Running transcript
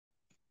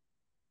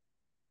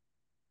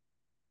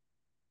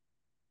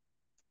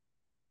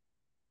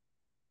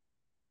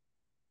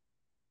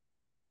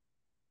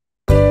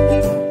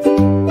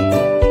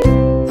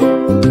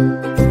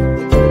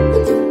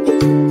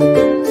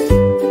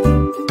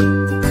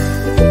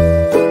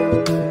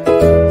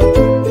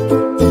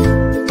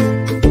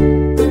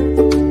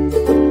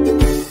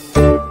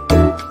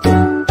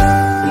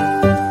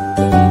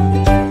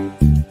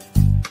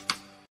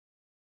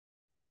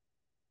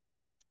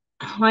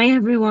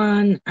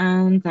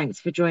Thanks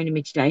for joining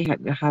me today. Hope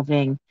you're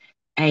having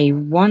a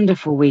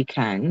wonderful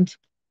weekend.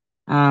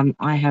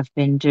 I have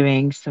been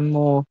doing some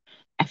more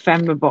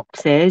ephemera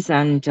boxes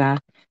and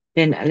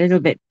been a little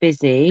bit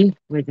busy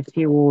with a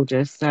few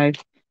orders, so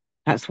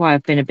that's why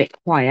I've been a bit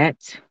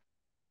quiet.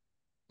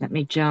 Let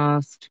me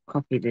just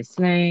copy this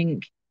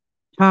link.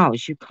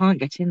 Charles, you can't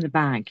get in the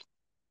bag.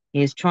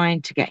 He is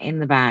trying to get in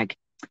the bag.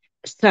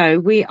 So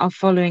we are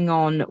following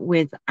on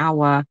with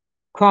our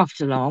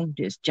craft along.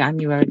 It's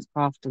January's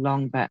craft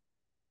along, but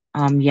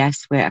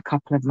yes, we're a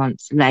couple of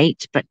months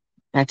late, but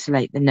better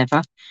late than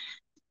never.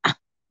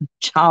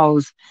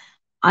 Charles,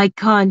 I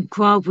can't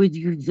craft with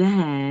you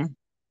there.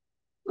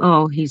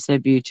 Oh, he's so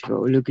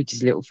beautiful. Look at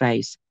his little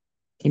face.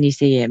 Can you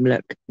see him?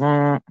 Look.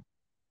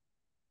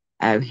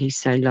 Oh, he's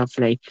so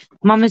lovely.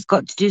 Mama's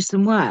got to do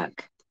some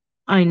work.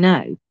 I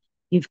know.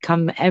 You've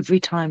come every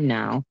time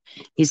now.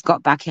 He's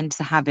got back into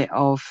the habit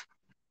of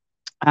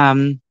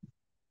oh,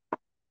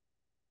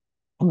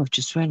 I've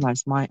just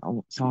realised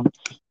what's on.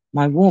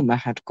 My warmer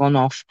had gone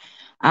off.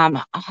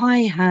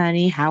 Hi,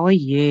 honey. How are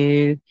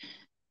you?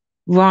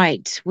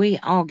 Right, we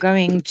are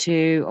going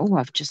to. Oh,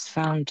 I've just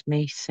found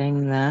me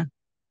thing there.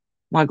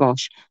 My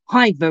gosh.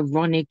 Hi,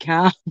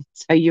 Veronica.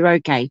 So you're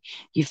okay.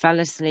 You fell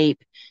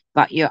asleep,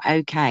 but you're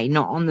okay.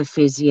 Not on the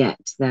fizz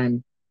yet,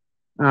 then.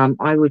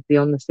 I would be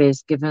on the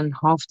fizz given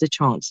half the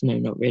chance. No,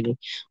 not really.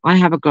 I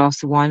have a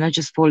glass of wine. I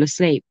just fall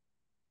asleep.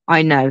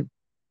 I know.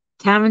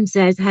 Karen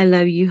says,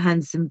 hello, you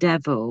handsome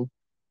devil.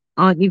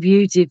 Aren't you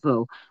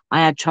beautiful? I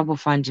had trouble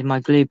finding my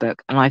glue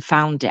book and I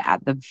found it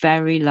at the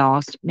very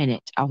last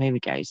minute. Oh, here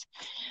it goes.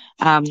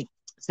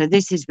 So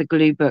this is the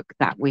glue book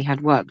that we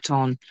had worked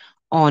on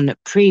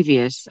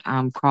previous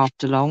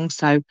craft along.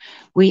 So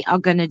we are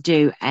going to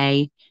do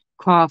a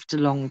craft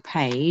along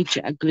page,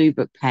 a glue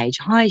book page.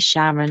 Hi,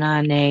 Sharon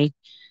Annie.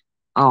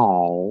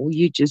 Oh,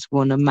 you just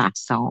want a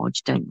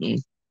massage, don't you?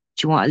 Do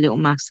you want a little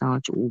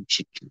massage? Oh,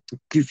 should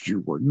give you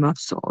one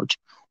massage?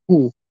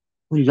 Oh,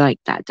 you like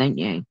that, don't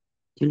you?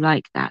 You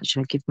like that?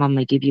 Should I give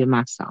Mummy give you a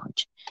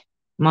massage?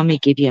 Mummy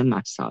give you a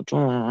massage.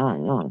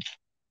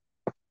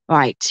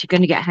 Right, you're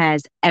going to get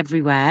hairs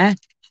everywhere.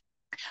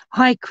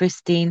 Hi,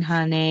 Christine,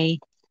 honey.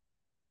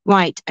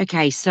 Right,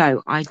 okay,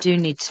 so I do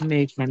need to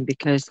move him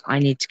because I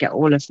need to get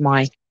all of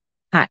my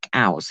pack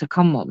out. So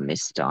come on,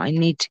 mister. I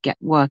need to get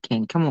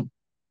working. Come on.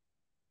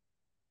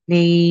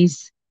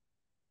 Please.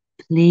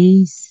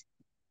 Please.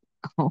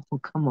 Oh,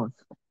 come on.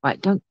 Right,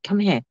 don't come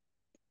here.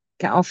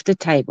 Get off the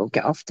table.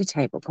 Get off the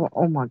table. Come on.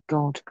 Oh, my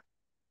God.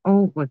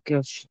 Oh, my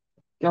gosh.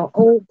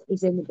 Oh,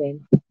 he's in the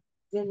bin.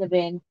 He's in the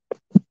bin.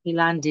 He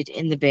landed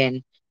in the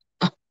bin.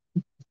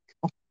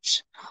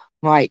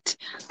 Right.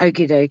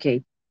 Okie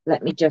dokie.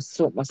 Let me just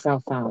sort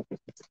myself out.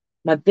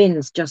 My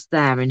bin's just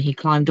there and he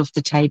climbed off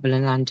the table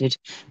and landed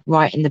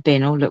right in the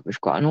bin. Oh, look,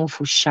 we've got an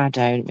awful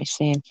shadow. Let me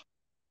see if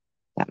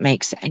that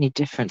makes any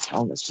difference.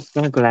 Oh, that's just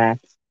going to glare.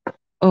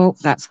 Oh,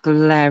 that's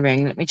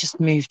glaring. Let me just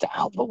move that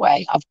out of the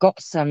way. I've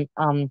got some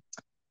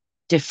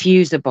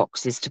diffuser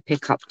boxes to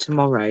pick up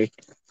tomorrow.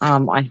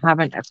 I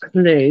haven't a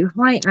clue.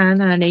 Hi,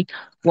 Annie.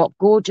 What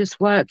gorgeous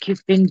work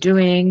you've been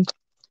doing.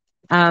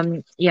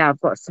 Yeah,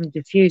 I've got some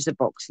diffuser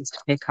boxes to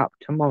pick up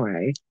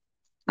tomorrow.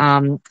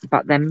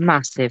 But they're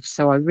massive,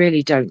 so I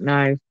really don't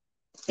know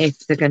if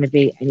they're going to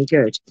be any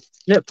good.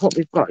 Look what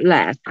we've got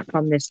left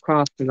from this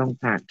craft along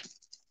pack.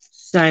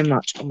 So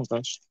much. Oh my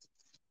gosh.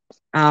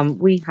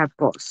 We have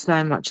got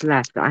so much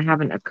left that I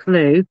haven't a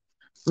clue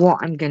what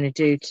I'm going to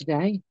do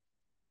today.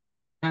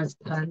 As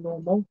per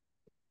normal.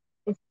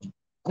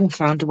 Oh,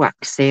 found a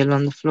wax seal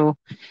on the floor.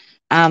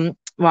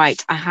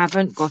 Right, I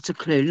haven't got a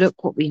clue.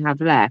 Look what we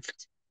have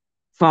left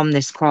from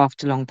this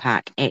craft along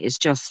pack. It is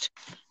just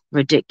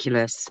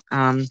ridiculous.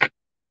 Oh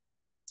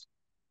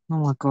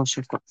my gosh,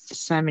 we've got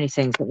so many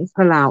things. Let me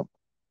pull out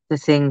the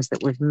things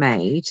that we've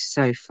made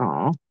so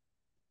far.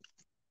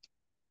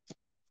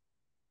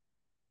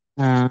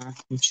 I'm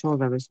sure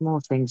there was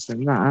more things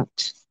than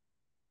that.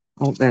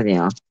 Oh, there they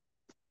are.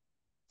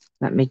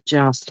 Let me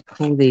just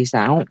pull these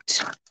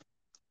out.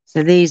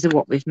 So these are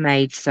what we've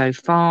made so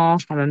far.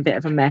 I'm a bit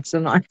of a mess,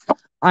 and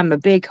I'm a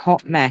big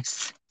hot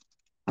mess.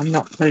 I'm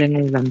not pulling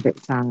all them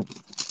bits out.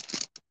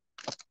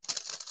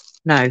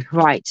 No,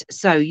 right.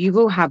 So you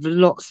will have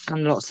lots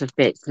and lots of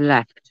bits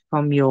left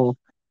from your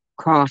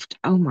craft.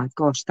 Oh my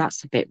gosh,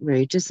 that's a bit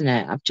rude, isn't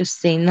it? I've just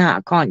seen that.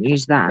 I can't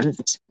use that.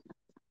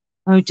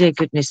 Oh dear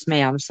goodness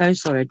me. I'm so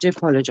sorry. I do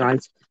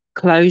apologise.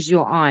 Close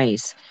your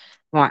eyes.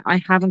 Right,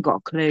 I haven't got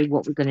a clue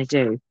what we're going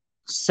to do.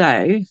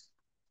 So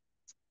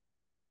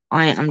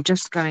I am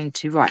just going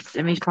to, right,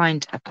 let me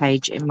find a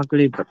page in my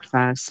glue book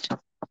first.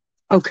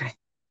 Okay.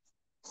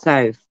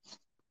 So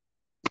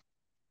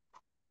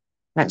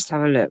let's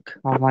have a look.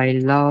 Oh, I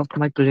love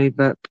my glue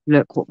book.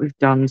 Look what we've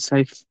done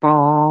so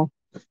far.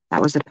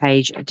 That was a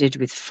page I did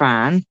with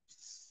Fran.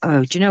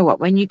 Oh, do you know what?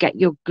 When you get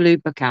your glue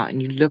book out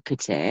and you look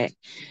at it,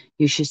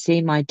 you should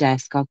see my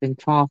desk. I've been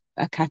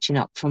catching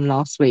up from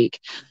last week.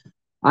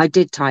 I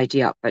did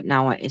tidy up, but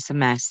now it's a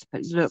mess.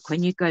 But look,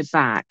 when you go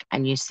back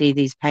and you see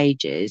these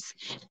pages,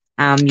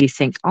 you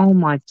think, oh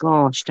my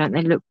gosh, don't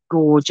they look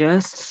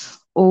gorgeous?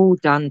 all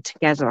done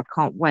together. I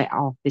can't wait.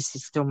 Oh, this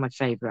is still my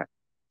favorite.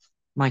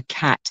 My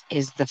cat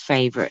is the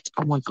favorite.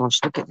 Oh my gosh,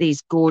 look at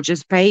these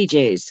gorgeous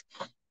pages.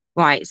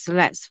 Right, so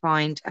let's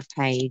find a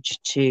page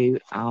to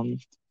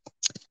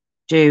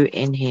do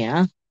in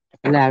here.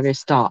 Hilarious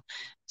start.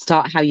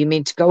 Start how you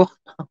mean to go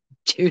on,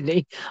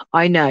 Julie.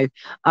 I know.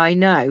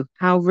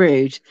 How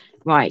rude.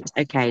 Right,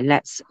 okay,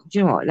 do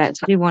you know what? Let's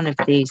do one of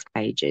these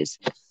pages.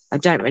 I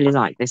don't really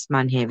like this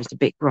man here. He's a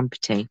bit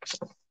grumpy.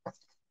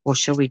 Or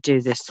shall we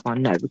do this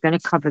one? No, we're going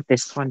to cover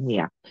this one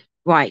here.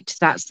 Right,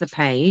 that's the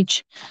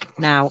page.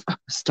 Now,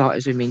 start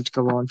as we mean to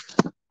go on.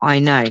 I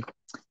know.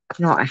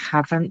 You know, I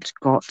haven't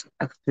got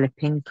a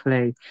flipping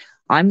clue.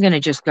 I'm going to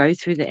just go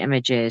through the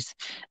images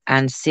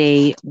and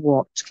see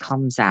what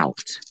comes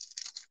out,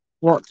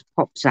 what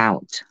pops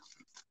out.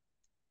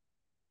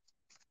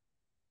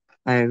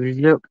 Oh,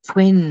 look,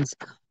 twins.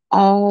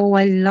 Oh,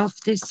 I love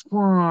this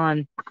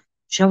one.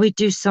 Shall we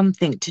do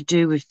something to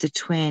do with the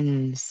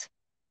twins?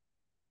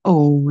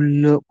 Oh,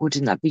 look,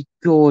 wouldn't that be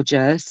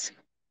gorgeous?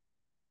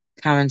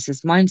 Karen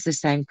says, mine's the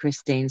same,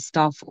 Christine,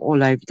 stuff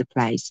all over the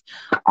place.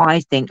 I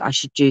think I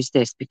should use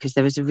this because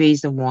there was a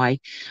reason why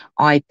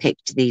I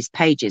picked these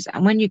pages.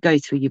 And when you go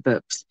through your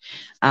books,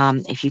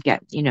 if you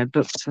get,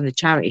 books from the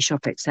charity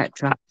shop,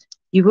 etc.,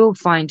 you will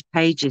find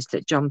pages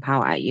that jump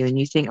out at you and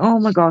you think, oh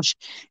my gosh,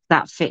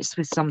 that fits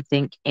with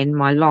something in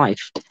my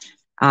life.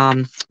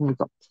 We've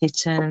got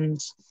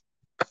kittens.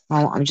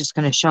 Oh, I'm just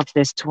going to shove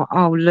this to,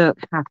 oh, look,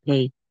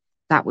 happy.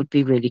 That would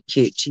be really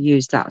cute to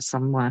use that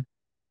somewhere.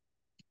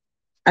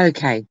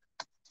 Okay,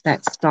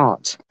 let's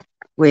start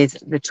with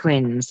the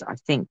twins, I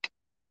think.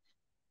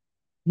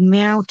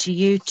 Meow to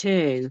you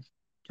too.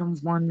 I'm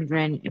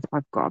wondering if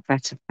I've got a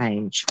better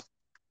page.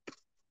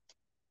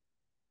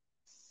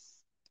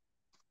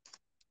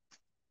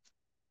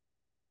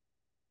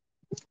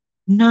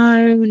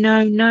 No,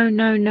 no, no,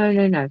 no, no,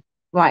 no, no.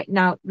 Right,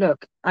 now,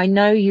 look, I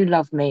know you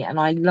love me and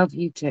I love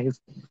you too,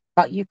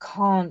 but you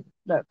can't,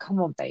 look,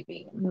 come on,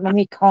 baby.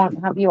 Mummy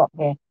can't have you up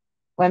here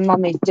when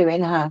Mummy's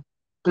doing her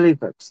glue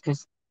books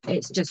because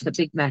it's just a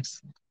big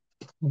mess.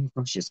 Oh my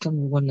gosh, it's going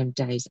to be one of them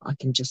days, I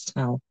can just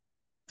tell.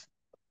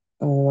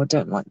 Oh, I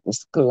don't like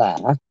this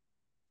glare.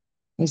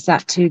 Is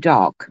that too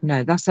dark?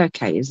 No, that's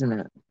okay, isn't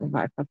it?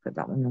 Right, if I put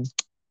that one on.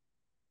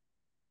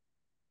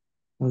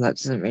 Well, that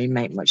doesn't really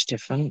make much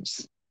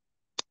difference.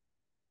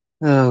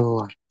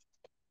 Oh,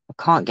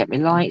 I can't get my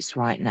lights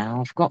right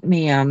now. I've got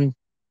me,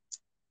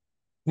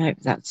 nope,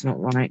 that's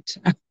not right.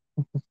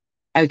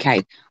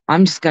 Okay,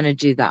 I'm just going to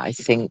do that, I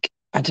think.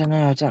 I don't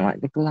know, I don't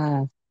like the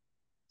glare.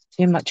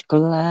 Too much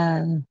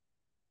glare.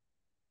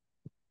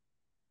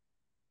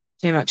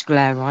 Too much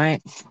glare,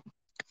 right?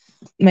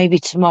 Maybe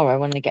tomorrow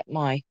when I get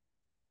my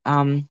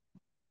um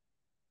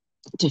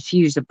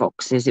diffuser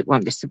boxes, it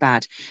won't be so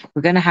bad.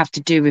 We're going to have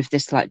to do with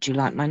this, like, do you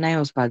like my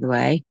nails, by the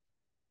way?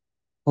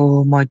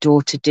 Oh, my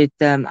daughter did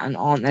them, and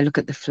aren't they? Look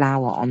at the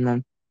flower on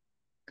them.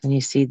 Can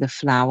you see the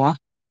flower?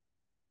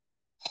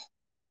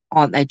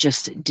 Aren't they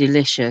just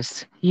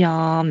delicious?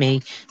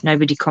 Yummy.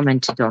 Nobody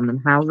commented on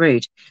them. How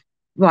rude.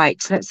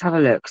 Right, let's have a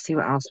look, see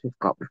what else we've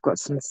got. We've got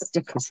some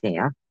stickers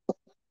here.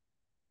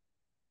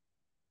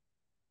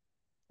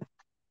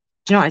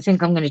 Do you know what I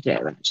think I'm going to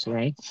do,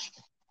 actually?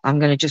 I'm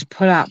going to just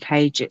pull out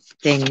page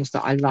things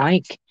that I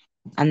like,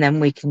 and then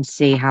we can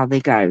see how they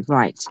go.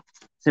 Right,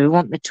 so we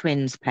want the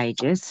twins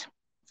pages.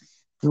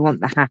 We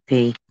want the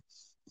happy.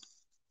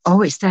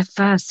 Oh, it's their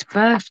first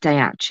birthday,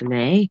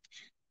 actually.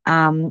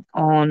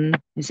 On,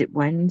 is it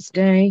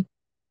Wednesday?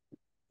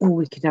 Oh,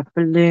 we could have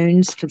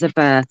balloons for the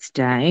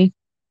birthday.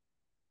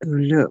 Oh,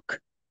 look.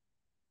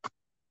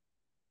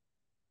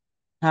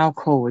 How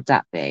cool would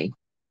that be?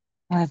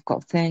 I've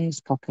got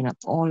things popping up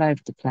all over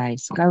the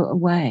place. Go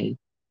away.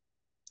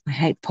 I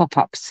hate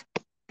pop-ups.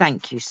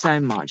 Thank you so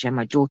much. And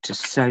my daughter's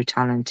so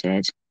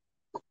talented.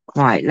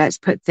 Right, let's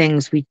put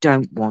things we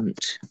don't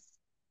want.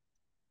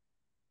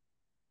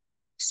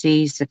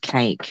 Seize the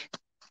cake.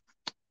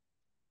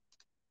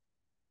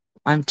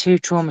 I'm too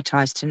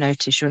traumatized to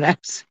notice your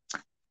lips.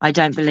 I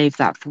don't believe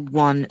that for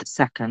 1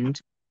 second.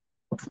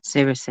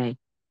 Seriously.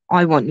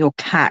 I want your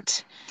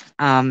cat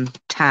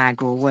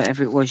tag or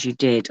whatever it was you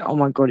did. Oh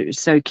my God, it was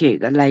so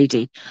cute. The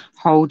lady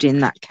holding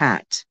that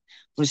cat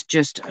was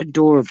just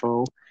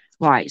adorable.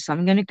 Right, so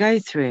I'm going to go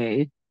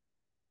through.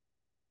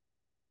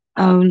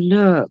 Oh,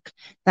 look,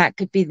 that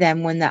could be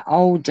them when they're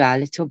older,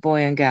 little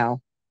boy and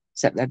girl,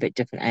 except they're a bit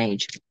different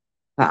age.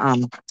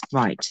 But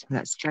right,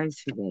 let's go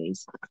through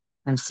these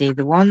and see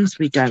the ones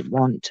we don't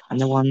want and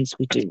the ones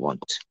we do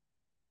want.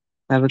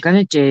 So we're going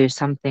to do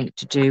something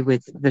to do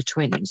with the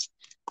twins.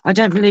 I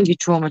don't believe you're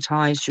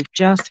traumatized. You're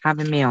just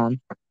having me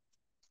on.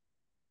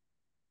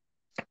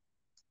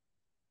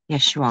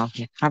 Yes, you are.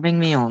 You're having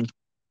me on.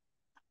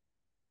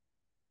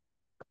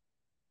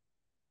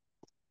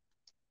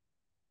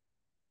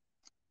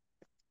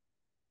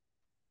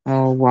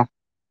 Oh,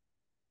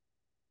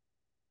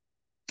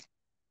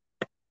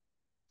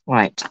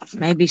 right.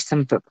 Maybe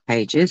some book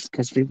pages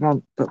because we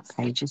want book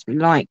pages. We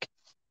like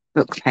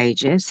book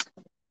pages.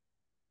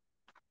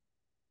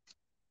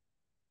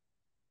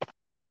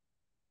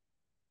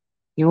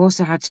 You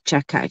also had to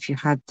check out if you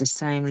had the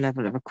same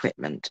level of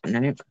equipment.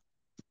 No.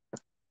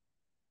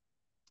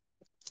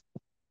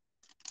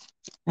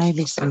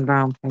 Maybe some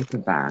brown paper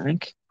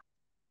bag.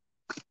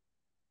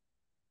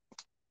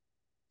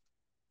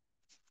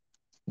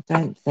 I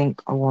don't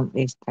think I want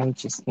these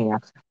pages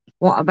here.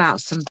 What about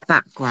some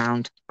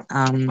background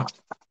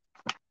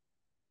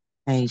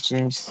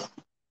pages?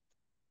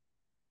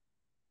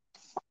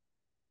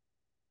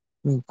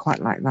 Quite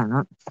like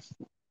that.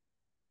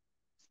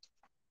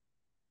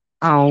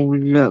 Oh,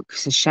 look,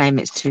 it's a shame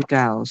it's two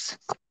girls.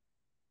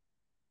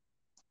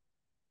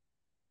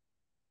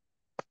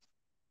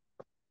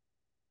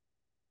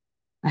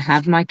 I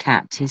have my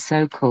cat. He's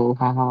so cool.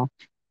 Haha.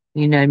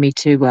 You know me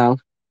too well.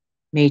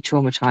 Me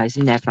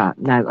traumatized. Never.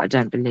 No, I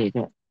don't believe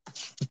it.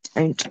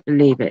 I don't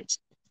believe it.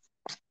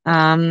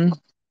 Um,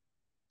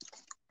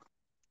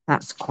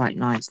 that's quite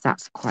nice.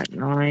 That's quite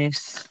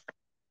nice.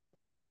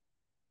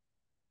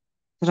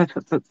 Did I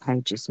put book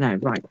pages? No,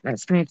 right.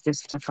 Let's move this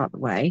stuff out the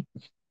way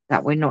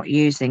that we're not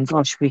using.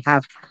 Gosh,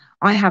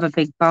 I have a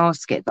big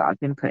basket that I've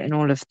been putting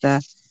all of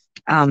the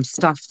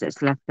stuff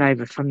that's left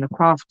over from the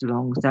craft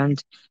alongs,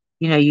 and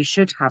you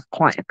should have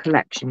quite a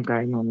collection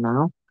going on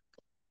now.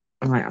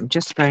 Right, I'm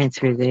just going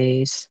through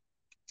these.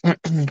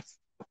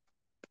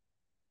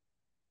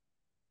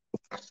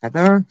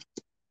 Heather.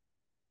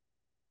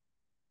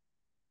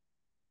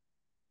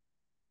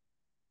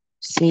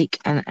 Seek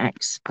an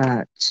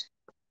expert.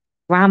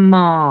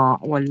 Grandma.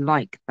 Oh, I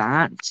like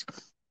that.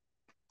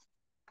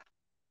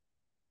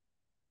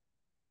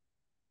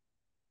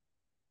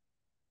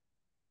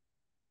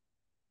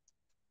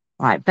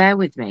 Right, bear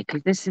with me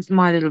because this is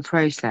my little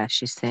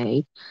process, you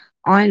see.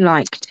 I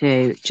like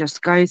to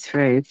just go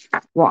through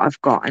what I've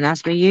got, and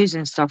as we're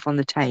using stuff on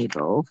the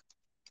table,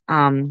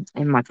 in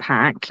my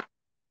pack,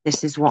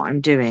 this is what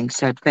I'm doing.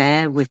 So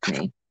bear with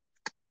me.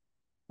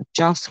 I'm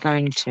just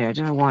going to, I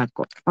don't know why I've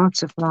got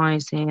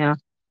butterflies here.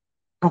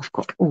 I've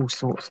got all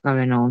sorts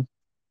going on.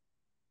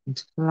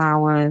 And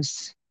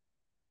flowers,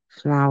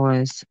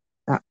 flowers,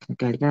 that can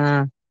go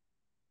there.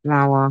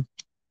 Flower.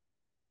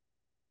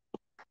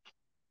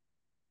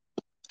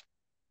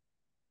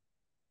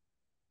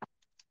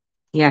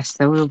 Yes,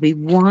 there will be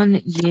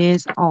 1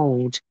 years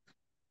old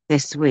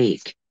this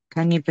week.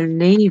 Can you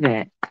believe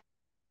it?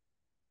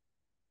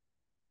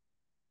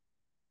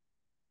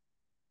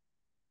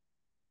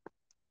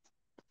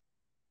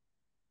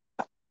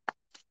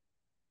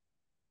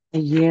 A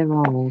year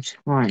old,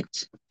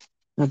 right.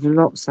 There's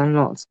lots and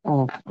lots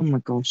of, oh my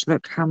gosh,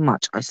 look how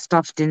much I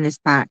stuffed in this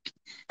pack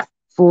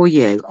for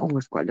you. Oh,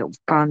 we've got a little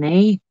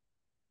bunny.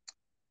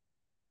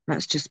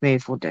 Let's just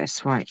move all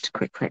this. Right,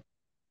 quick, quick.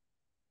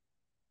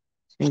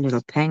 Two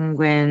little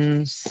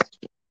penguins.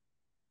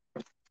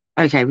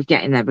 Okay, we're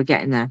getting there, we're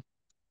getting there.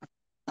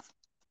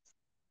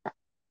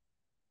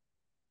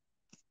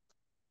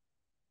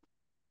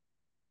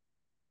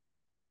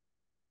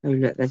 Oh,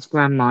 look, there's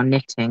grandma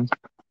knitting.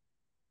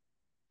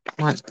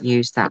 Might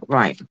use that.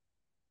 Right.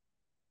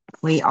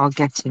 We are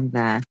getting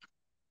there.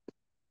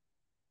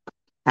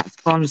 That's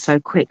gone so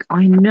quick.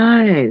 I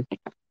know.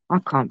 I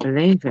can't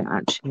believe it,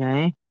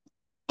 actually.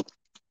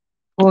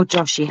 Poor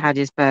Joshy had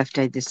his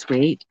birthday this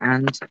week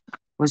and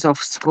was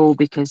off school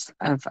because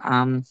of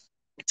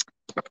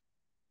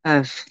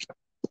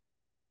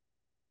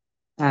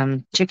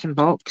chicken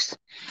pox.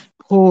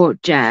 Poor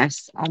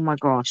Jess. Oh my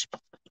gosh.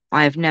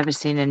 I have never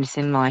seen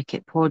anything like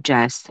it. Poor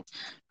Jess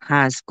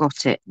has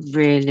got it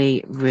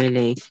really,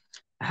 really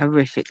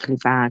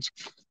horrifically bad.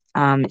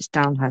 It's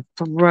down her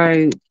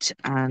throat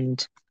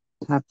and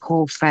her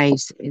poor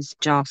face is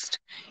just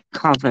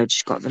covered.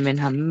 She's got them in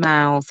her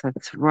mouth, her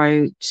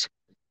throat.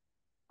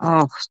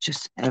 Oh,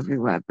 just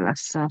everywhere,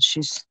 bless her.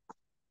 She's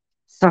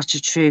such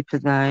a trooper,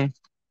 though.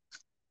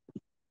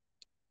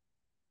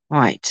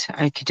 Right,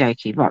 okie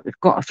dokie. Right, we've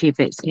got a few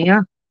bits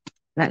here.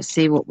 Let's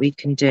see what we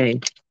can do.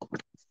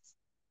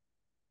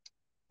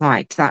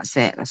 Right, that's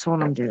it. That's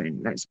all I'm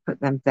doing. Let's put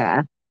them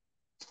there.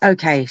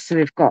 Okay, so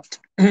we've got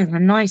a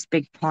nice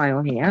big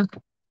pile here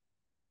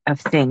of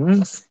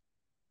things.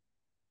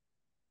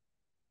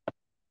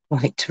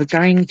 Right, we're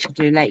going to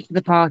do late for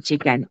the party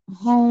again.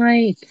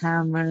 Hi,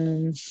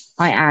 Cameron.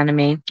 Hi, Anne. I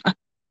mean,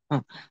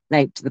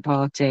 late to the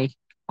party.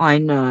 I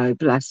know,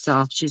 bless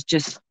her. She's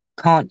just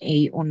can't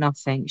eat or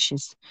nothing.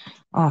 She's,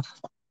 oh,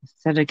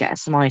 said I'd get her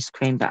some ice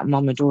cream, but her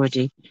mum had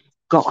already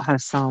got her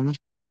some.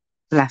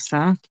 Bless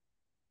her.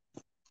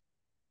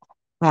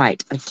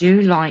 Right, I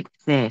do like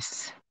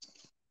this,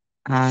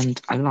 and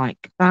I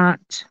like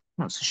that.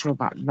 Not so sure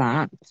about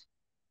that.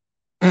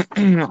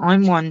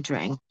 I'm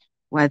wondering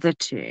whether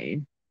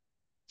to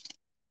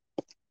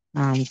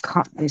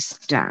cut this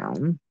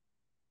down.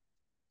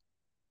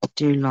 I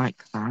do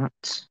like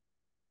that.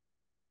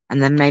 And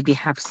then maybe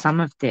have some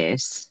of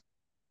this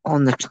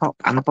on the top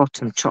and the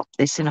bottom, chop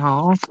this in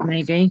half,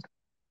 maybe.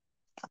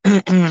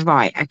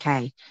 Right,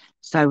 okay.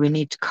 So we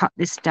need to cut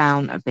this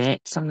down a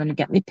bit. So I'm going to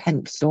get my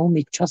pencil,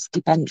 my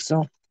trusty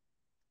pencil.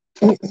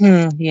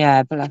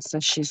 Yeah, bless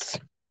her, she's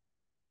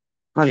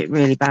got it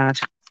really bad.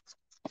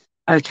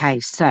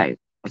 Okay, so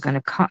we're going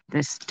to cut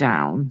this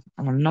down,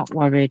 and I'm not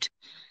worried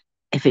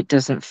if it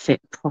doesn't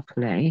fit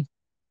properly.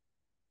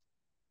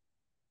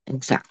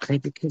 Exactly,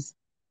 because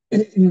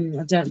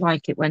I don't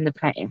like it when the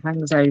plate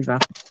hangs over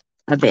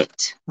a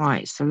bit.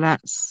 Right, so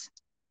let's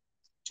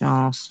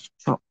just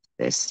chop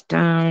this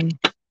down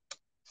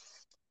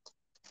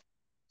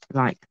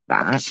like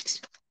that. I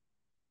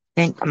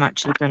think I'm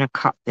actually going to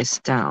cut this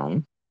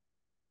down.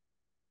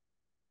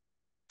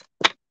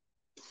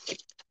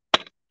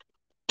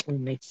 With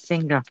my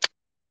finger.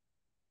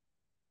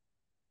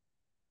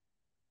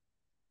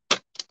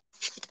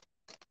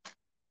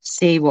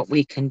 See what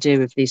we can do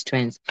with these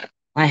twins.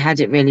 I had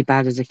it really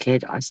bad as a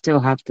kid. I still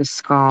have the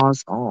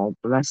scars. Oh,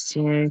 bless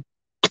you.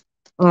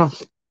 Oh,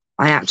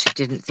 I actually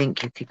didn't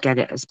think you could get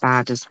it as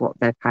bad as what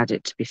they've had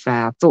it, to be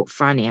fair. I thought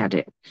Franny had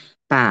it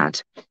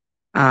bad.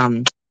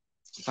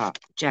 But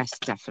Jess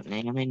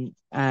definitely. I mean,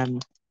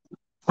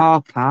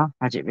 Harper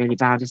had it really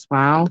bad as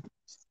well.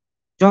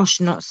 Josh,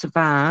 not so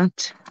bad.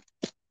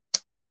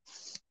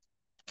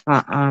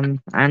 But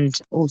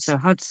and also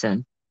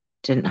Hudson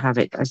didn't have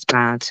it as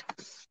bad.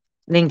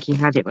 Linky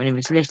had it when he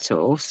was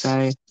little,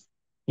 so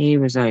he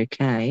was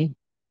okay.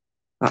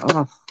 But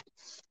oh,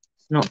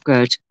 not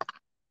good.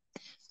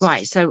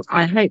 Right, so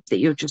I hope that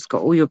you've just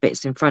got all your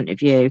bits in front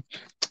of you,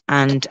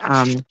 and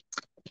I'm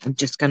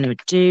just going to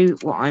do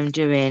what I'm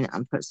doing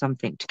and put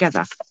something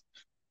together.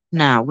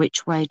 Now,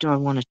 which way do I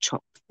want to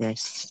chop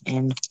this?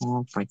 In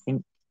half, I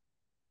think.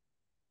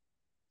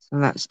 So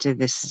let's do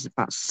this is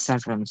about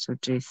 7. So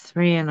do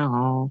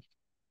 3.5.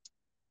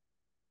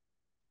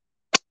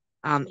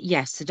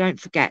 Yes, so don't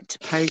forget to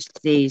post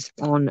these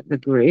on the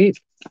group,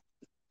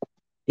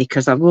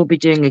 because I will be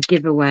doing a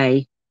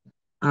giveaway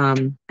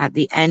at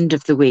the end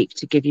of the week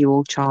to give you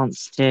all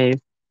chance to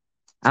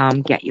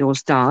get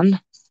yours done.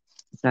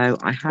 So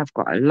I have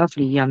got a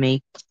lovely,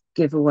 yummy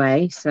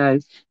giveaway. So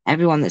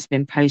everyone that's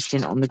been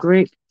posting on the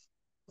group.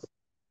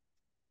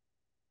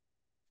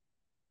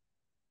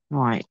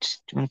 Right,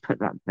 do you want to put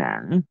that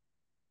there?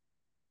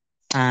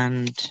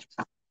 And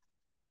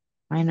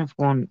kind of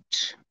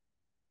want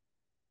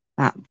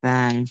that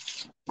there,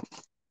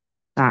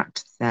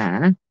 that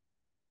there.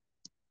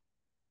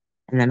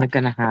 And then we're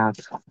going to have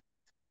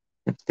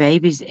the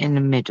babies in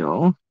the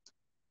middle.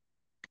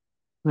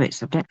 Oh,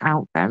 it's a bit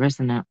out there,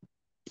 isn't it?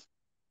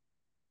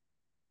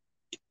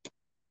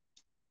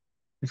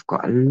 We've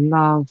got a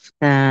love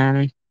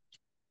there.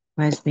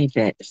 Where's me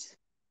bits?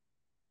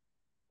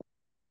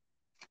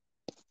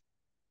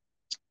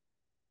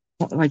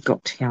 What have I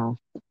got here? Oh,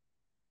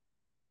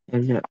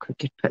 look, we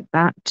could put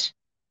that.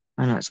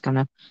 And it's going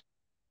to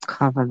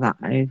cover that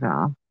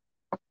over.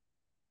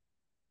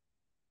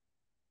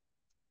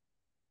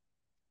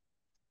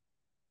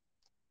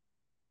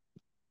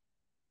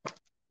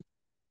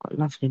 Got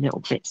lovely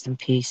little bits and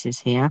pieces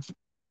here.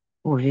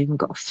 Oh, we've even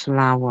got a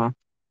flower.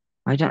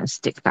 I don't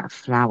stick that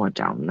flower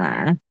down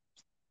there.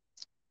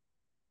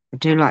 I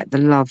do like the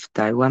love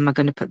though. Where am I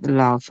going to put the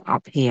love?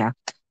 Up here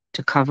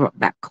to cover up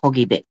that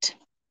coggy bit.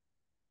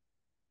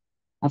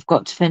 I've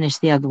got to finish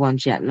the other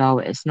ones yet,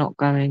 Lola. It's not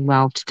going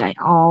well today.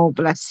 Oh,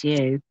 bless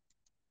you.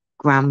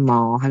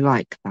 Grandma, I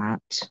like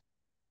that.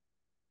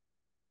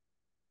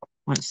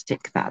 Might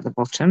stick that at the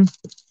bottom.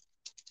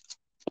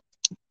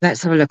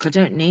 Let's have a look. I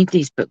don't need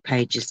these book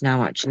pages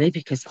now, actually,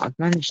 because I've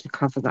managed to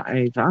cover that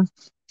over.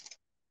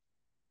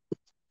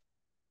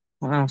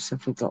 What else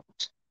have we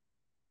got?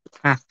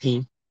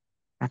 Happy,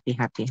 happy,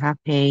 happy,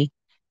 happy.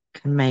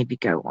 Can maybe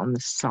go on the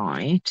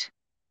side.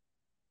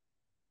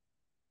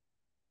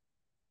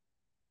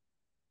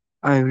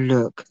 Oh,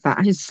 look,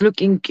 that is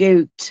looking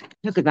cute.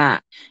 Look at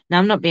that. Now,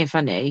 I'm not being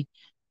funny.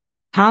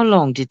 How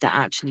long did that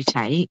actually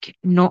take?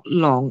 Not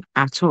long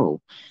at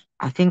all.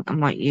 I think I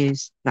might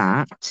use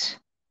that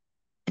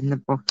in the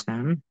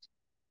bottom,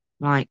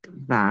 like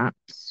that,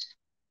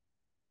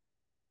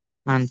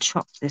 and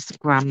chop this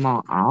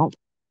grandma up.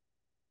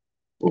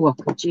 Oh, I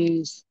could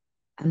use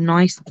a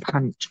nice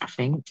punch, I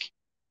think.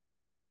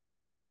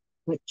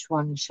 Which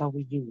one shall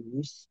we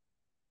use?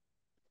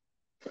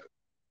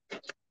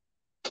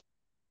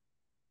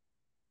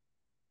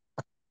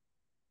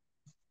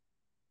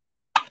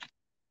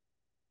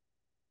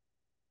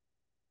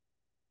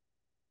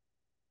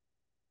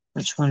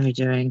 Which one are we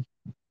doing?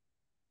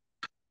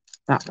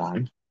 That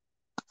one.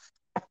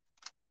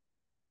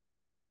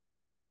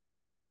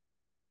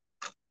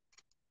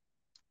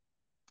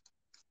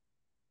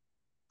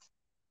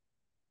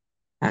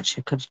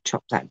 Actually, I could have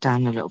chopped that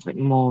down a little bit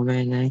more,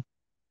 really.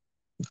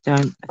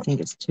 I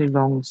think it's too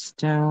long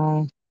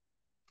still.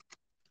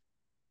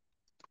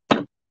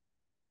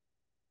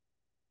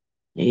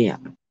 Yeah.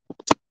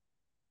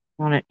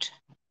 On it.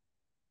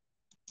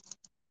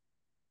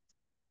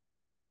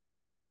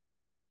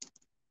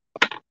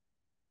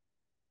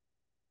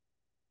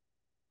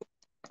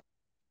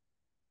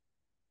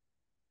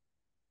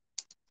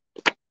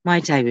 My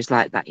day was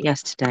like that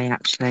yesterday,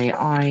 actually.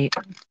 I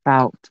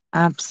felt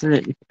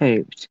absolutely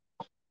pooped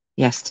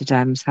yesterday.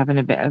 I was having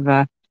a bit of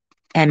a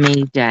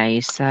ME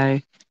day, so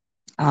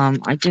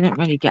I didn't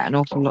really get an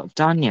awful lot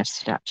done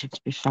yesterday, actually,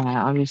 to be fair.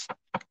 I was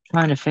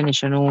trying to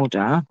finish an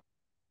order,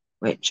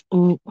 which,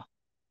 oh,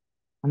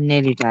 I'm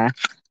nearly there.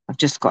 I've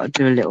just got to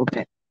do a little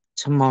bit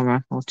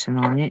tomorrow or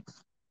tonight.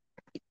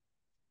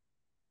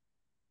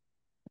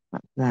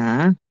 Up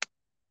there.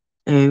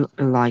 Ooh,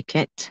 I like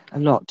it a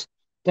lot.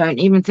 Don't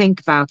even think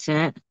about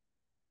it.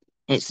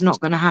 It's not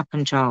going to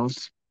happen,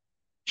 Charles.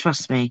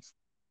 Trust me.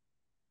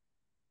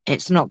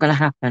 It's not going to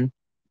happen.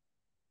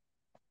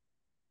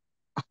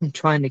 I'm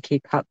trying to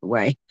keep out the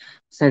way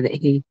so that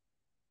he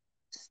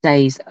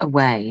stays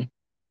away.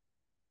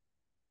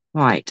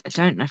 Right, I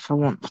don't know if I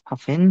want the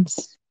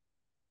puffins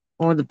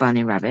or the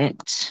bunny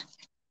rabbit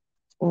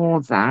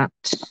or that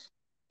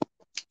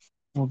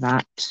or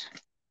that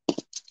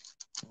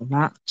or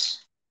that.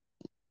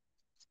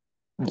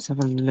 Let's have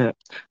a look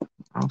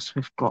what else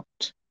we've got.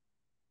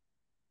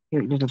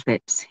 Cute little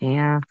bits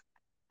here.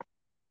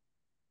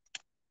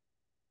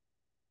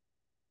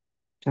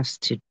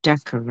 Just to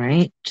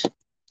decorate.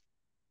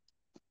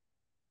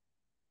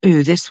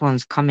 Ooh, this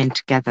one's coming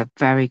together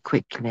very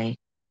quickly.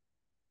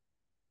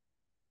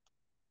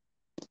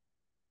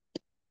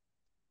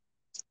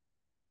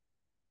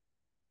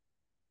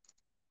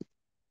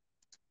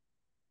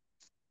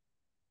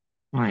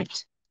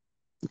 Right.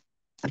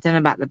 I don't know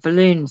about the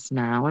balloons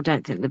now. I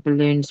don't think the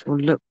balloons will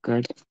look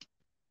good.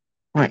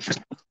 Right.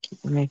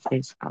 Move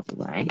these out of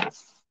the way.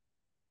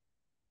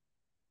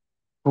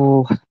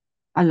 Oh,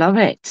 I love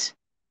it.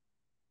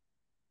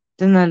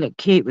 Doesn't that look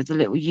cute with the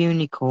little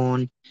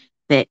unicorn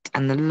bit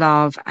and the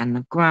love and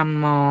the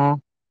grandma?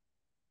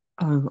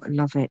 Oh, I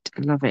love it.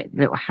 I love it.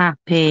 Little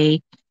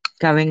happy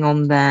going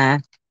on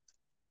there.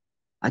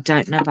 I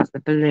don't know about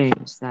the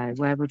balloons though.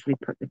 Where would we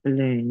put the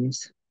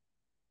balloons?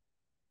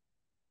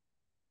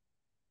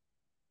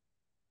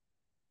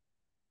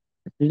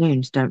 The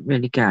balloons don't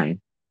really go.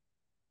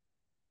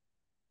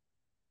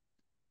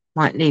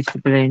 Might leave the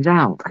balloons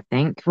out, I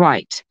think.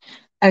 Right.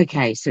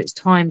 Okay, so it's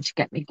time to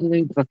get my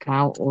glue book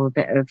out or a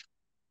bit of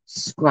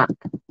scrap.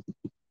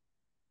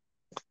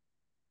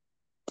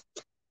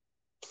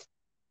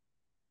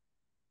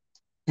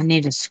 I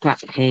need a scrap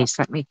piece.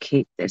 Let me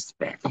keep this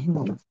bit. Hang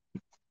on.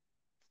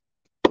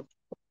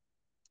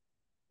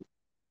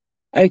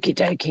 Okie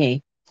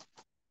dokie.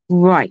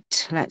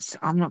 Right,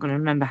 I'm not going to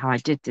remember how I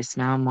did this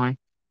now.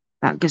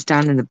 That goes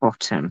down in the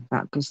bottom.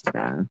 That goes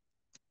there.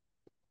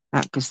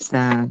 That goes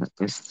there. That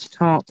goes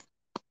top,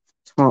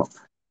 side,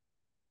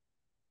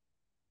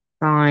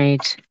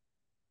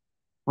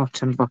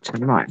 bottom.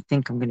 Right, I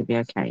think I'm going to be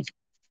okay.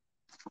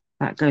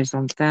 That goes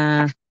on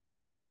there.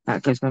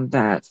 That goes on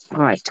there.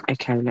 Right,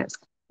 okay, let's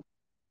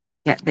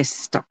get this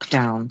stuck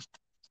down.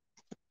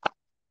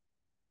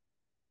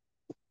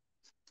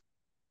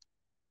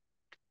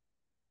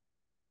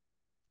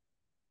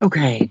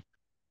 Okay.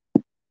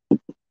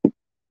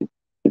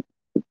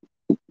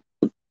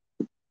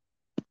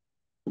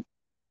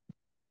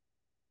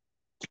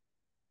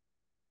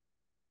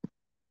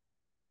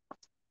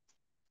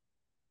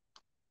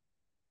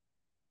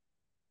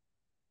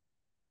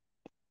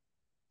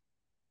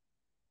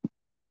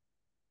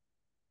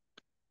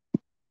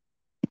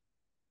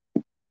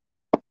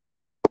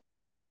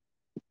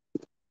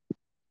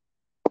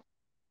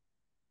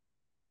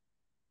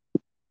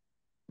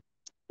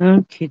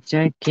 Okie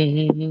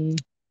dokie.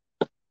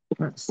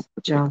 That's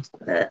just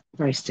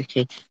very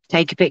sticky.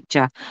 Take a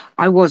picture.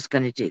 I was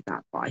going to do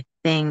that, but I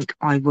think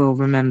I will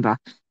remember.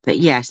 But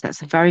yes,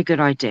 that's a very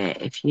good idea.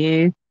 If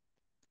you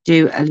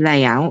do a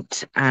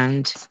layout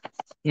and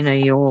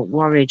you're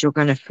worried you're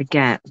going to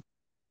forget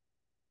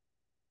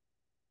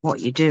what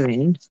you're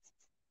doing,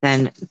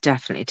 then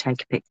definitely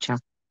take a picture.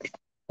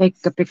 Take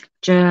a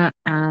picture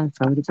and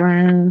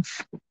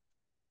photograph.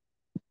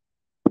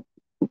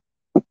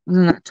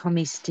 Wasn't that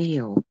Tommy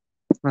Steele?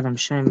 Well, I'm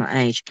showing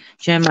my age.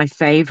 Do you know my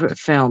favourite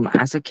film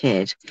as a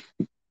kid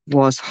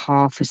was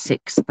Half a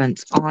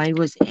Sixpence? I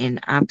was in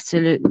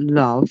absolute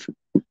love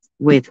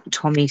with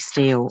Tommy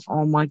Steele.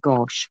 Oh my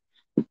gosh.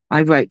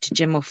 I wrote to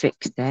Jim or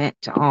Fix It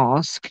to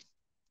ask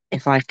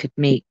if I could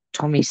meet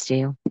Tommy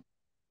Steele.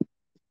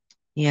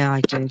 Yeah,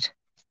 I did.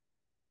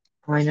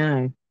 I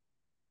know.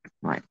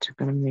 Right, I'm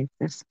going to move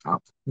this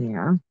up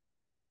here.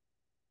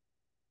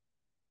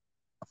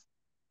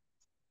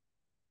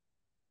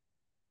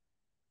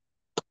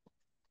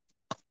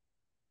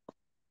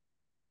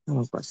 Oh,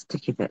 I've got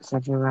sticky bits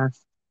everywhere.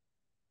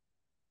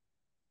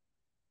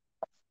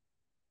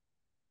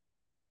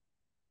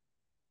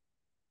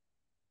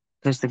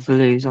 Because the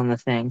glue's on the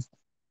thing.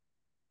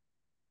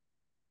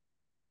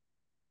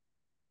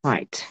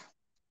 Right.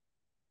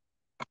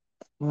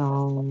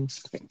 Long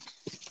stick.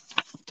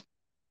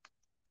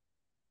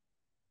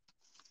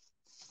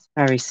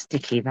 Very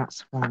sticky,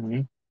 that's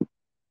why.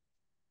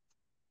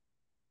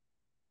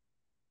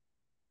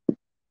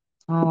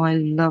 Oh, I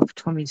love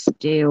Tommy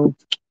Steele.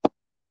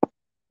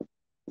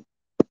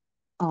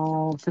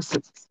 Oh, for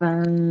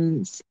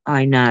Sixpence.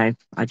 I know.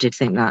 I did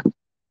think that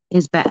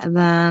is better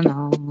than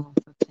half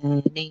a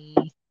penny.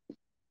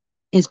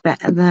 Is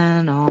better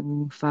than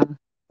half a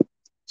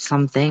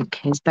something.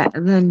 Is better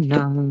than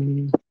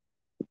none.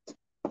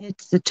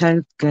 It's the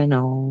token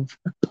of.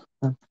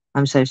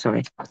 I'm so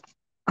sorry.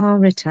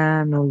 Our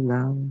eternal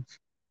love.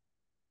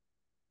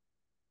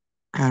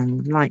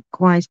 And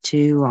likewise,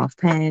 2 half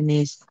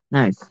pennies.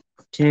 No,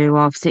 2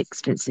 half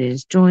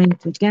sixpences joined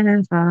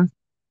together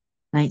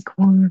make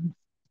one.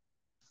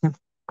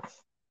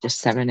 Just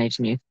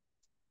serenading you.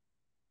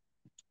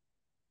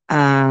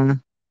 Oh,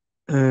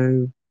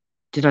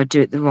 did I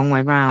do it the wrong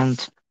way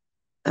round?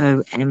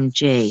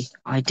 OMG,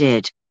 I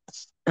did.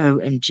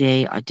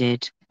 OMG, I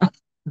did.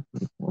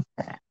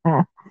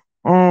 Oh,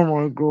 oh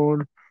my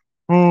god.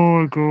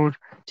 Oh my god.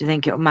 Do you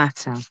think it'll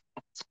matter?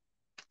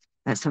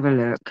 Let's have a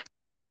look.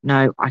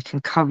 No, I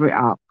can cover it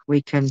up.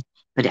 We can,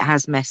 but it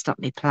has messed up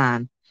my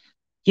plan.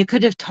 You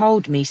could have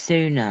told me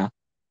sooner.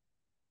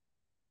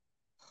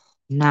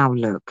 Now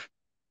look.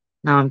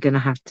 Now I'm going to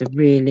have to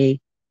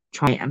really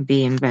try and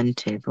be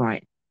inventive.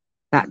 Right.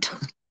 That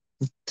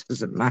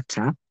doesn't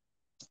matter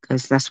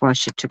because that's why I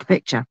should took a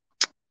picture.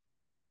 I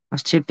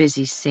was too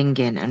busy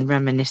singing and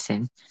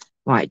reminiscing.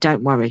 Right.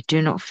 Don't worry.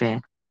 Do not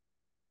fear.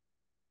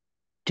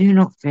 Do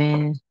not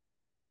fear.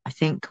 I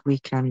think we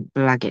can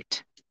blag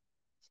it.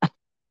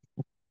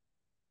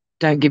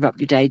 Don't give up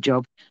your day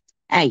job.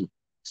 Hey,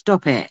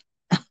 stop it.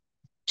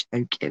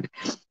 Joking.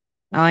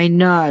 I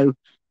know.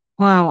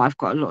 Well, I've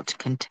got a lot to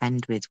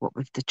contend with, what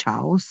with the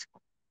Charles.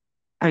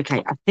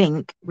 Okay, I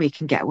think we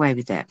can get away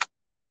with it.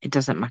 It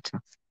doesn't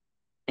matter.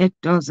 It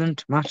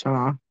doesn't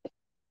matter.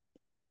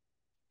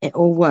 It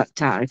all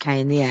worked out okay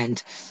in the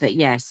end. But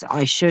yes,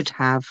 I should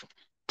have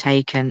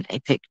taken a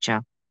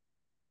picture.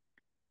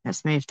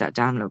 Let's move that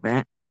down a little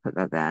bit. Put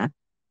that there.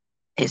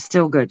 It's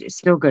still good. It's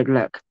still good.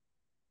 Look,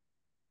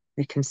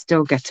 we can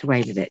still get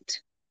away with it.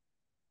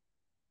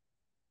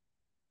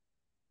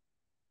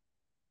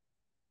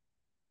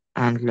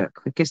 And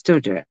look, we can still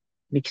do it.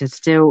 We can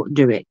still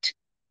do it.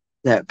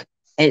 Look,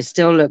 it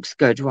still looks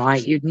good,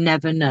 right? You'd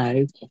never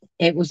know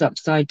it was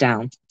upside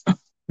down.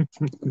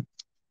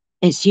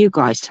 It's you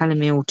guys telling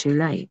me all too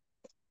late.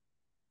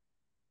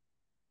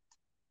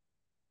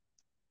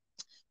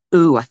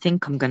 Ooh, I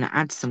think I'm going to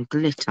add some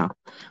glitter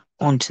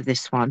onto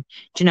this one.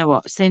 Do you know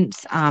what?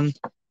 Since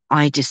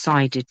I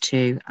decided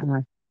to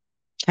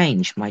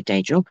change my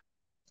day job,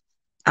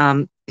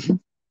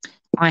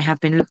 I have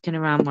been looking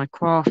around my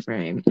craft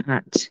room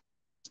at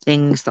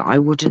things that I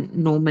wouldn't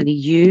normally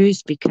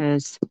use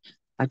because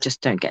I just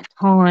don't get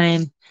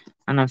time.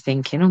 And I'm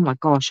thinking, oh my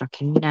gosh, I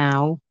can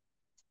now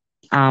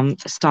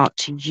start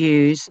to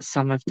use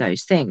some of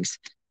those things,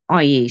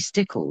 i.e.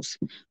 stickles.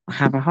 I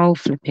have a whole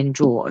flipping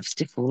drawer of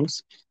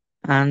stickles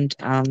and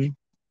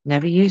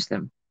never use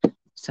them.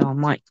 So I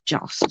might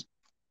just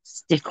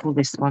stickle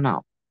this one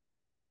up.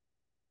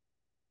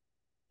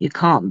 You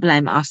can't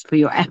blame us for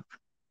your effort.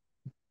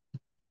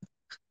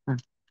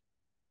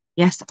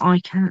 Yes, I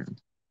can,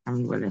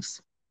 Aaron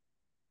Willis.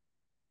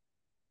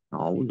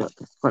 Oh, look,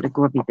 it's got a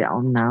grubby bit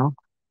on now.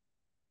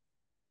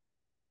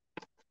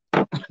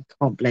 I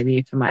can't blame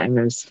you for my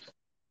errors.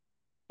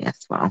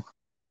 Yes, well.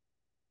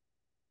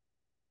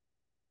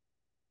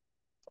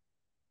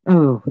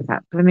 Oh,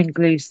 that blooming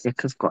glue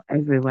stick has got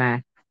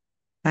everywhere.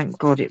 Thank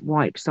God it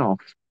wipes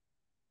off.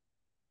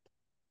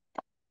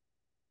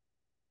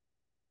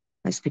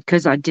 It's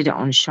because I did it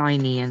on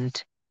shiny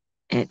and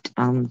it,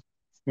 there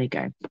you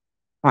go.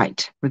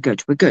 Right, we're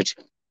good, we're good.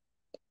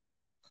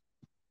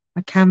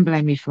 I can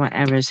blame you for my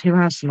errors. Who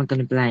else am I going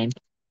to blame?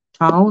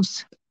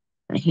 Charles?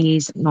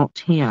 He's not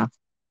here.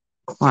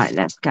 Right,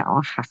 let's get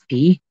our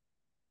happy.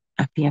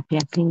 Happy, happy,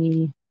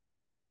 happy.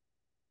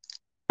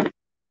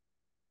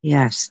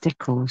 Yeah,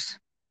 stickles.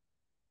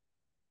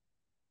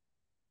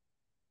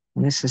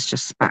 And this is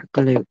just spat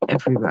glue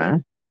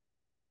everywhere.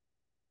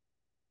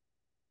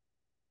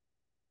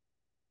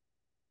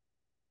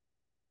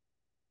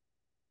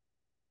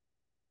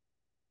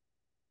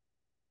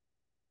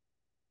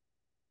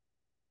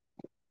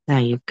 There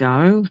you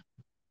go.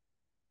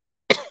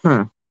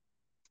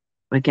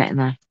 We're getting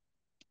there.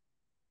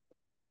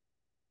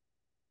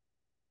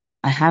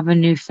 I have a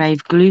new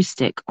fave glue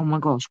stick. Oh my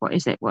gosh, what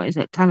is it? What is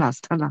it? Tell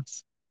us, tell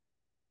us.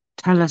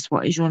 Tell us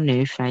what is your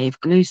new fave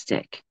glue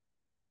stick.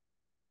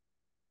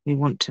 We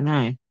want to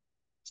know.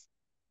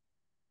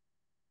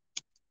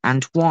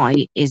 And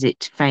why is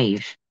it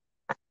fave?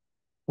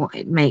 What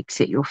it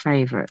makes it your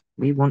favourite?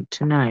 We want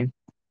to know.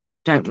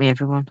 Don't we,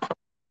 everyone?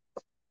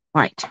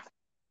 Right.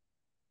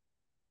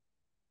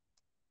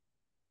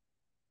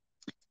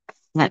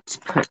 Let's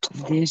put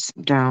this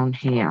down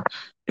here.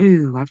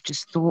 Ooh, I've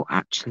just thought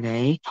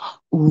actually.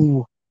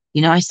 Ooh,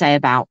 you know, I say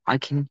about I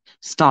can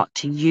start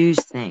to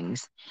use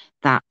things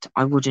that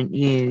I wouldn't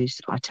use.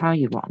 I tell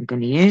you what I'm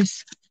going to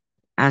use,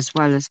 as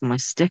well as my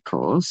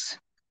stickles.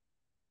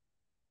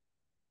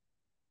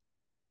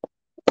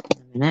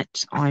 In a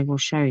minute, I will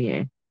show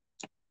you.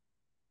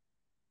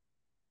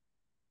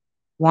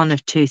 One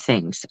of two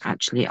things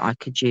actually I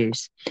could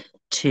use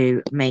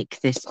to make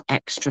this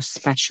extra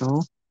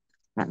special.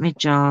 Let me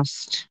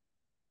just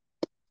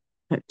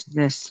put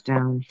this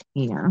down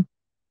here.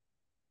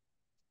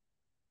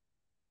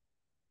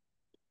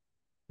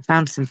 I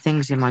found some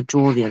things in my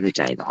drawer the other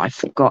day that I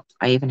forgot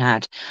I even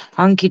had.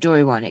 Hunky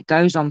Dory one. It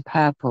goes on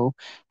purple,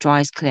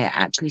 dries clear,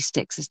 actually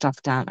sticks the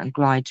stuff down and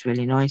glides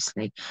really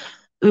nicely.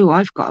 Ooh,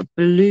 I've got a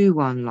blue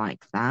one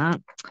like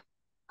that.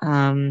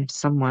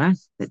 somewhere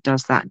that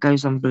does that,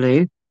 goes on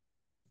blue.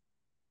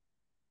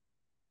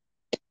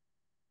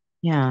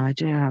 Yeah, I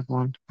do have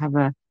one.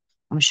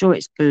 I'm sure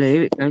it's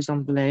blue. It goes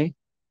on blue.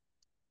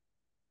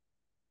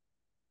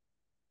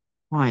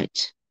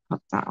 Right,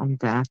 put that on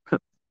there.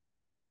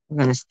 I'm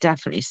going to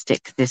definitely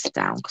stick this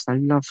down because I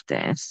love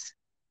this.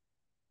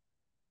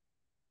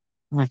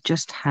 I've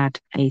just had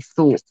a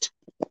thought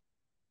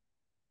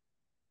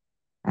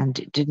and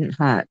it didn't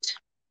hurt.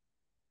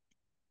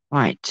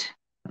 Right,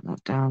 put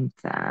that down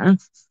there.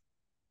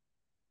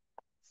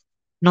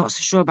 Not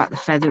so sure about the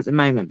feather at the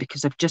moment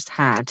because I've just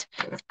had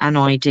an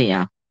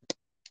idea.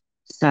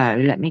 So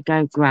let me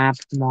go grab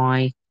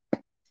my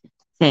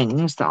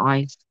things that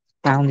I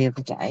found the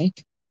other day.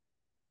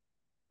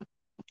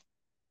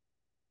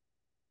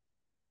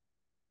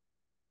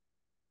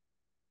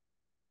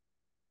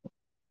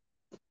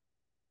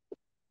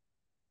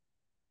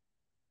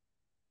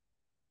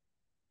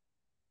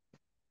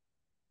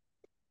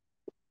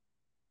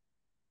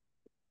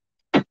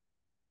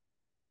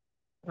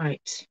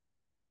 Right,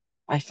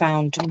 I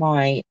found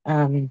my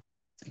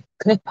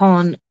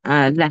clip-on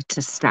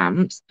letter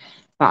stamps,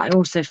 but I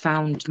also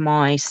found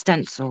my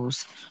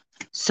stencils.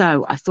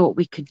 So I thought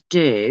we could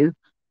do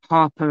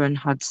Harper and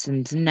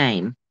Hudson's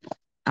name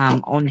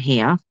on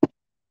here.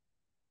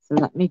 So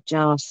let me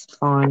just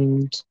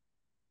find,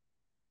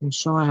 I'm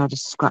sure I had a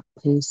scrap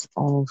piece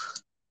of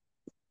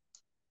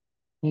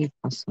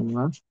paper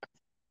somewhere.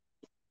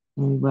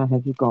 Where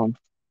have you gone?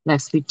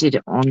 Unless we did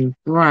it on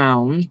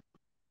brown.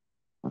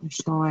 I'm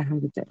sure I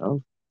had a bit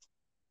of,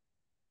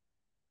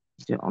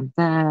 do it on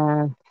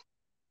there.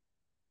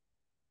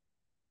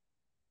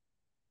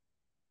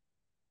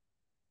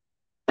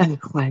 Oh,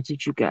 where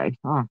did you go?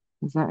 Ah,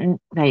 is that it?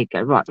 There you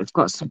go. Right, we've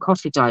got some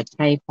coffee dyed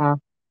paper.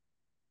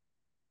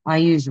 I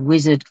use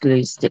Wizard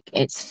glue stick.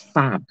 It's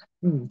fab.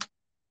 I'm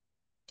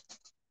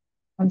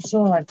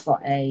sure I've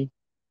got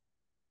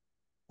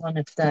one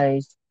of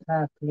those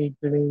purpley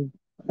blue.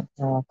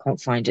 Oh, I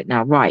can't find it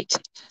now. Right.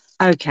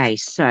 Okay,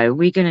 so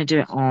we're going to do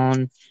it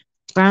on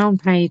brown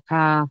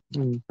paper.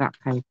 That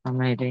paper,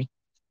 maybe.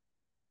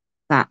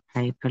 That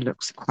paper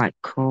looks quite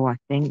cool, I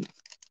think.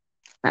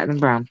 Better than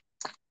brown.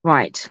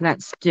 Right,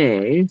 let's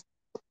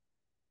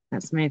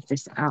move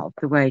this out of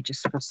the way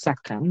just for a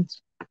second.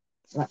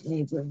 Let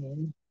me bring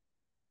in.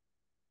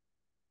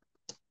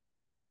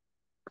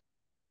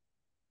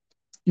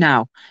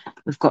 Now,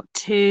 we've got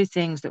two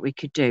things that we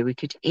could do. We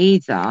could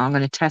either, I'm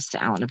going to test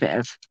it out on a bit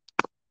of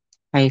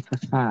paper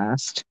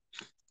first.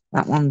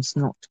 That one's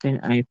not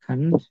been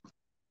opened.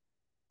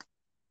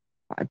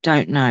 But I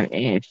don't know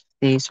if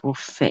these will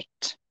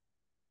fit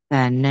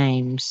their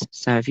names.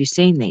 So have you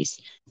seen these?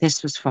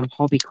 This was from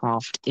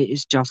Hobbycraft. It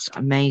is just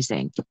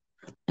amazing.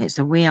 It's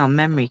a We Are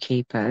Memory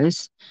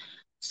Keepers.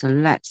 So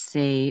let's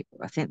see.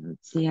 I think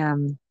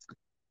the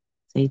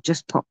so you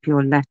just pop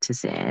your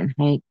letters in.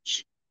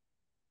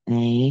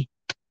 H-A-R-P.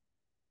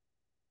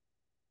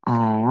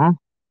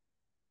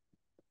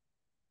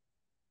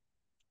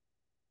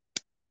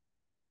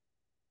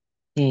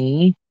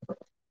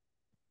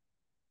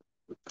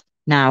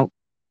 Now,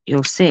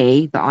 you'll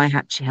see that I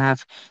actually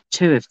have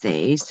two of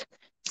these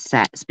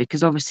sets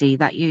because obviously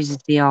that uses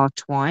the R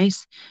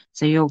twice.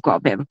 So you've got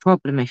a bit of a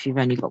problem if you've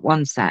only got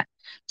one set.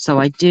 So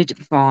I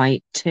did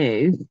buy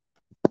two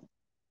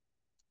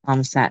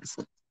sets.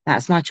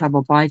 That's my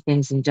trouble. Buy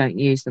things and don't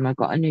use them. I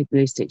got a new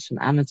glue sticks from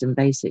Amazon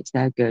Basics.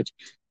 They're good.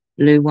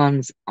 Blue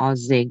ones are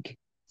Zig.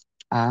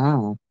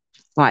 Oh,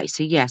 right.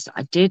 So yes,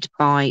 I did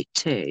buy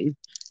two,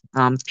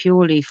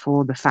 purely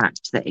for the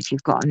fact that if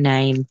you've got a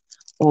name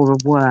or a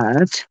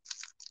word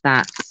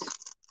that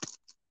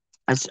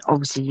as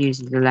obviously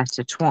uses the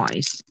letter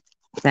twice,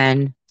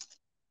 then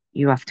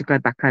you have to go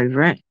back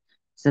over it.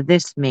 So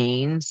this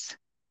means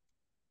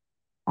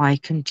I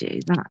can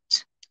do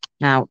that.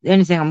 Now, the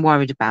only thing I'm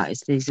worried about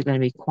is these are going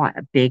to be quite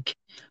a big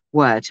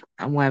word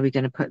and where we're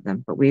going to put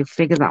them, but we'll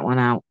figure that one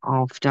out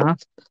after. I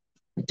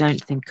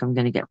don't think I'm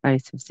going to get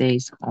both of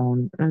these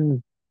on.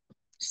 Oh,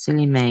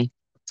 silly me.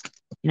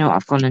 You know what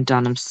I've gone and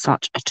done? I'm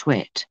such a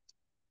twit.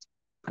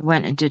 I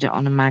went and did it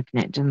on a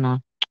magnet, didn't I?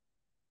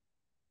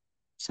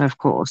 So, of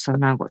course, I've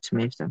now got to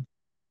move them.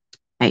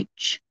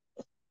 H.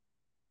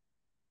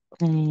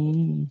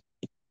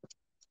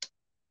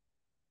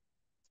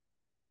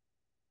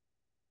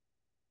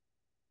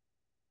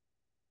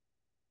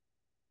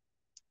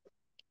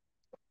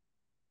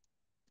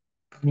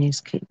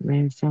 Please keep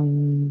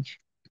moving.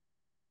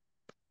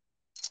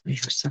 You're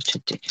such a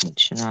dickhead,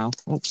 Chanel.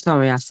 Oh,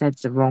 sorry, I said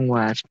the wrong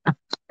word.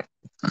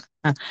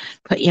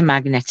 Put your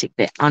magnetic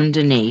bit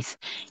underneath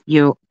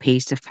your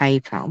piece of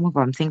paper. Oh my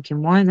God, I'm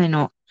thinking, why are they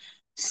not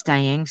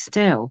staying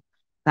still?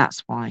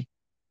 That's why.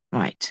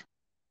 Right.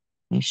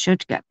 You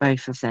should get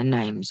both of their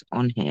names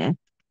on here.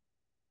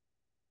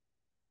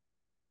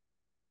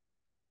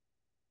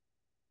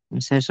 I'm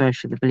so sorry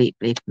for the bleep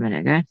bleep a minute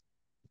ago.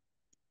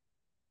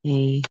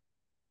 E.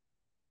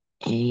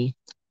 E.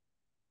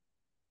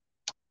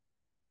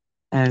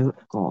 Oh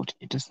God,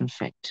 it doesn't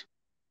fit.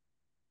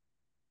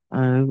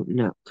 Oh,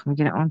 look. Can we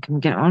get it on? Can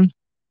we get it on?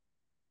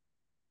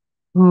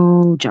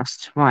 Oh,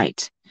 just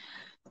right.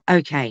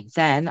 Okay,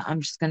 then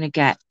I'm just going to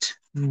get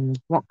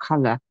what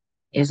colour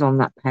is on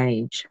that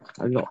page?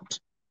 A lot.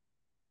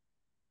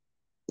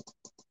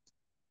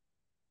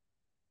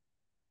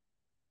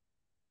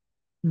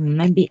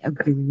 Maybe a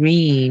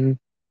green.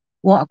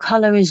 What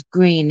colour is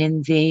green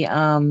in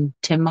the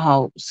Tim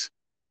Holtz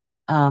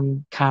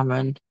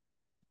Cameron?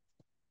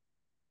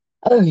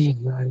 Oh,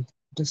 no.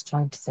 Just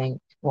trying to think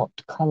what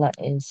colour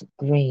is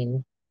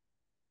green.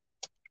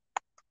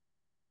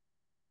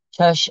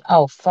 Church.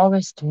 Oh,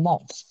 forest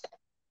moss.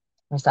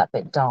 Or is that a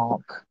bit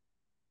dark?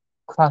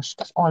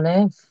 Crushed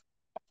olive.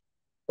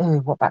 Oh,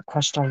 what about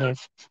crushed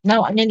olive?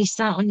 No, I nearly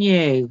sat on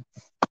you.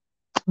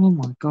 Oh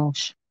my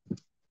gosh.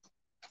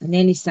 I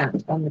nearly sat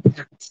on the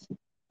cat.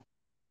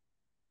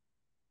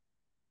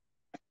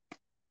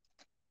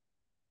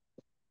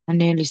 I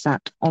nearly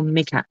sat on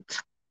my cat.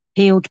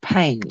 Peeled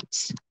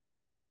paint.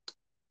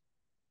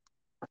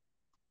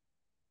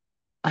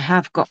 I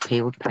have got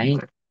peeled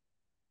paint.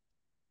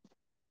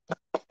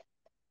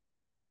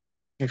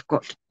 I've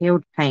got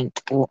peeled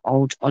paint or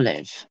old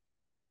olive.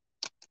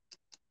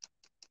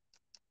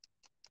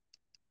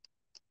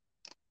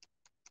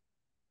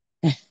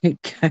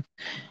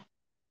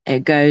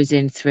 It goes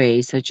in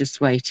three, so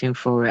just waiting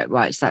for it.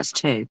 Right, so that's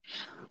two.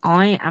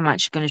 I am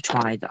actually going to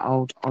try the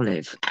old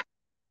olive.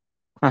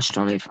 Crushed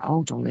olive.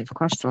 Old olive.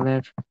 Crushed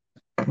olive.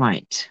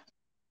 Right.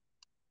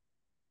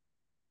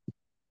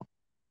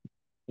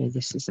 Yeah,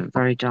 this isn't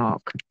very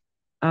dark.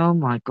 Oh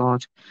my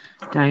God.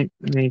 Don't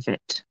move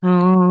it.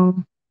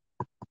 Oh,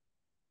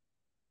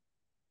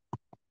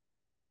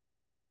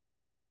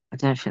 I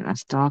don't think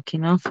that's dark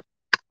enough.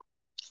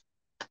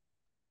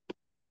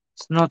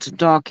 It's not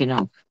dark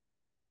enough.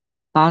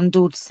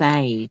 Bundled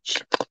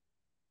sage.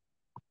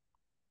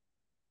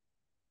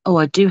 Oh,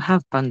 I do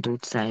have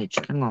bundled sage.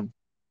 Hang on.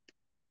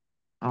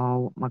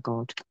 Oh my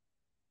God.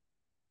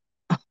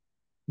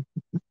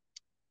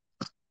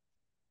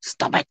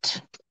 Stop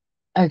it.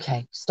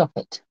 Okay, stop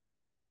it.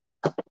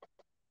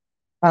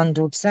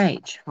 Bundled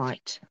sage.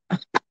 Right.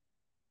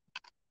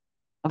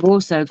 I've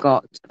also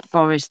got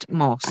forest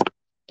moss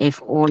if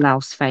all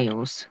else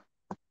fails.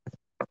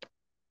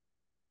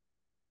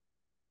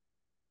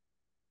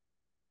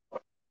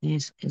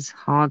 This is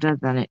harder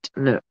than it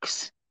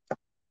looks.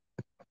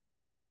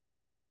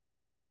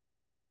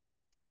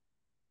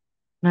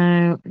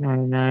 No, no,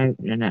 no,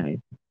 no, no.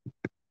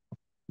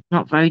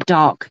 Not very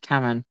dark,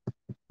 Karen.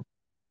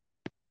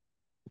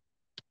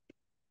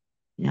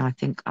 Yeah, I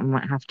think I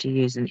might have to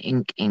use an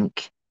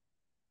ink.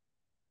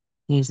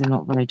 These are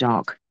not very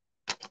dark.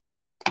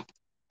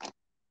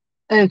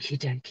 Okie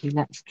dokie,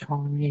 let's try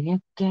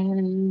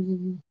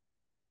again.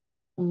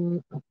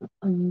 Mm.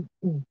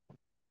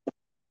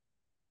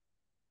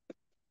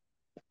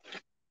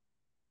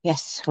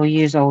 Yes, we'll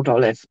use old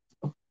olive.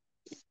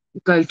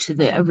 Go to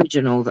the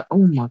original. Oh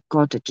my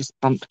God, it just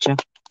bumped you.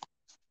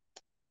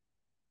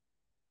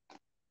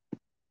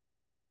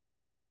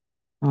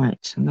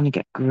 Right, I'm going to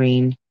get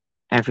green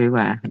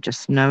everywhere. I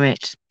just know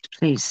it.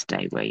 Please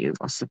stay where you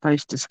are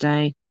supposed to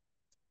stay.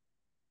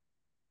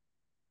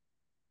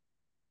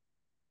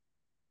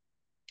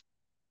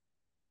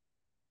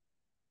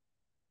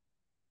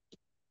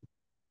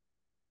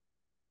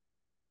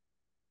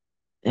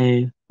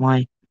 Oh,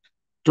 my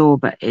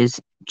doorbell is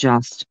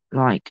just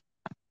like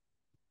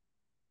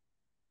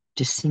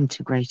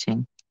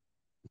disintegrating.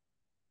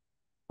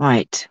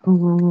 Right.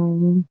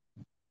 Ooh,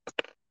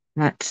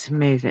 let's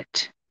move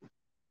it.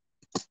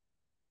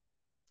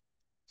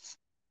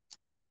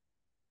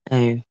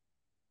 Oh,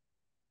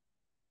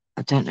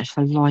 I don't know if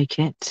I like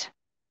it.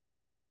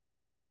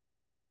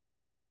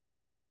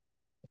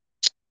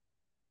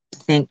 I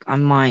think I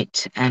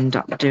might end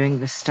up doing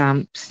the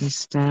stamps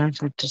instead.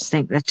 I just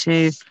think they're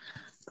too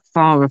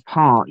far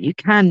apart. You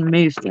can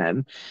move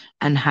them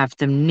and have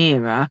them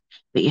nearer,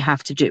 but you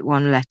have to do it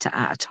one letter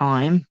at a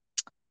time.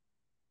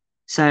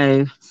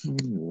 So,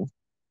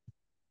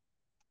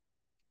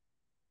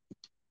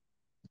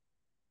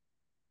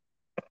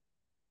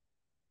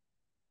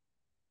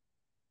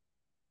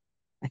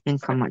 I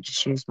think I might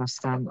just use my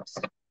stamps.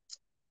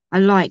 I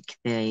like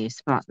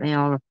these, but they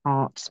are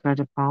apart, spread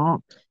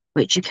apart,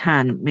 which you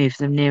can move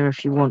them nearer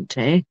if you want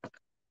to,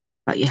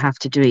 but you have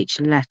to do each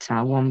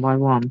letter one by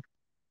one.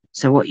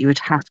 So what you would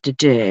have to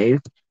do,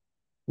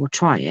 we'll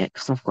try it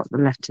because I've got the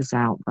letters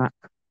out, but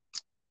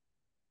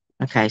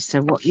okay,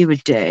 so what you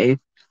would do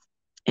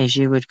is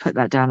you would put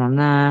that down on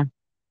there,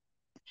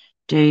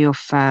 do your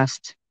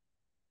first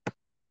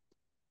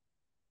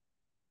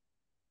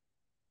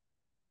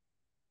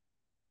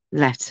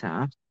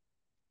letter.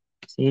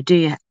 So you do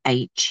your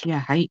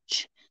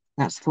H,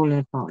 that's falling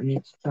apart and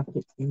you chuck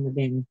it in the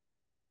bin.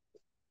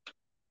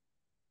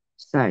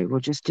 So we'll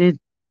just do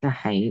the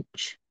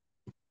H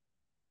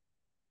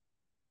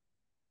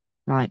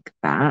like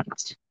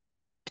that.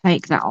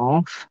 Take that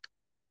off.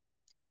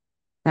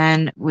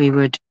 Then we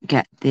would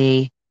get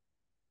the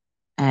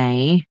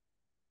A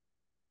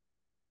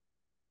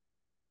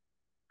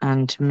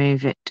and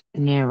move it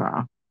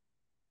nearer.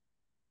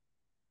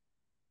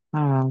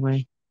 Where are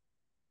we?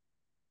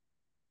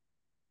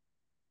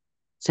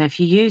 So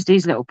if you use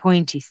these little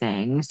pointy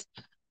things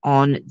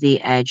on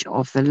the edge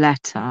of the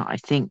letter, I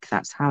think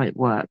that's how it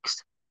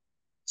works.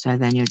 So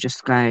then you'll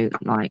just go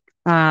like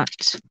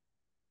that,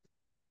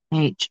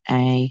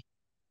 HA,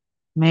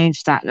 move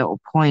that little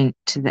point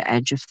to the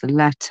edge of the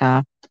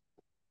letter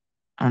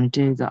and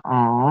do the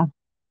R.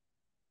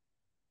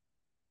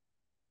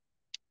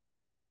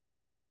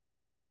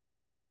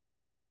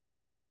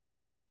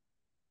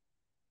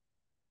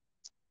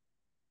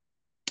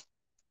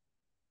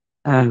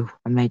 Oh,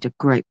 I made a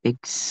great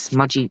big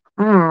smudgy.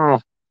 Oh.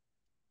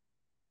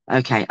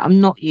 Okay, I'm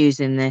not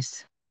using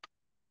this.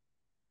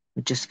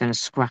 We're just going to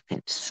scrap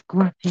it,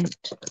 scrap it,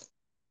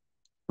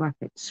 scrap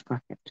it,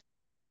 scrap it.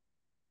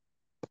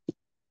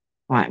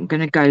 Right, I'm going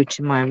to go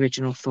to my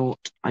original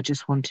thought. I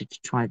just wanted to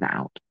try that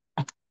out.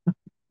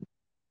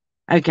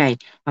 Okay,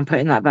 I'm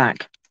putting that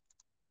back.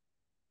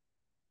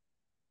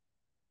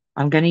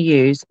 I'm going to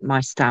use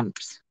my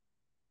stamps,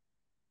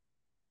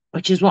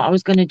 which is what I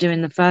was going to do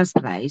in the first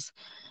place.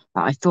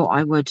 But I thought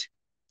I would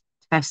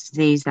test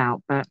these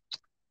out. But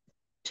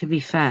to be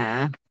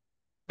fair,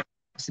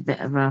 it's a bit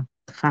of a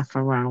faff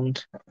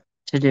around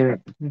to do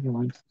it. Never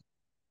mind.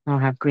 I'll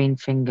have green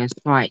fingers.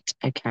 Right,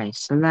 okay,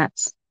 so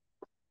let's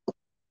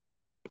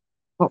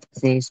pop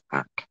these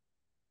back.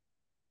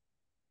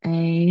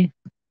 A,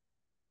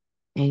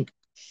 A,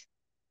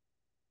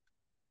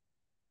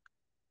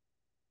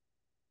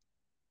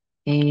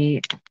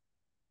 A,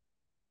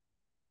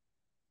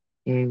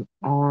 U,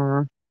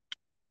 R.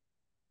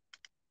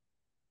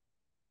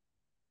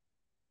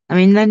 I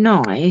mean, they're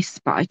nice,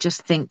 but I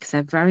just think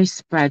they're very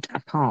spread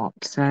apart.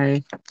 So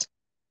I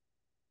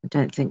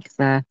don't think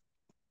they're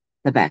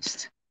the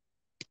best.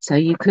 So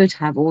you could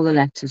have all the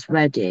letters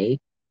ready,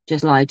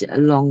 just slide it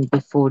along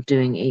before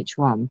doing each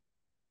one.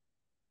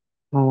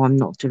 Oh, I'm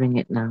not doing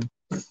it now.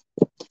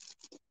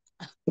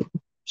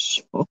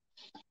 Sure.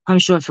 I'm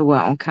sure if it were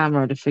on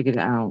camera, I'd have figured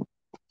it out.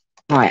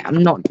 Right,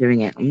 I'm not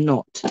doing it. I'm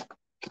not.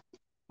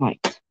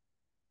 Right.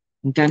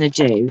 I'm going to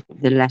do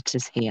the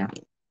letters here.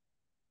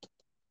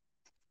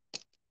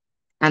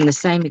 And the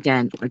same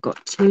again. I've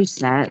got 2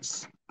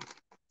 sets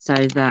so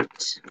that...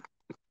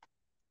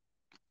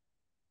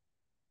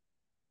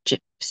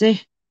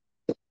 Gypsy.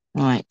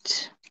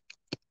 Right.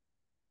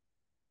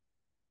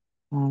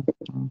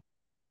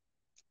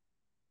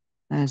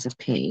 There's a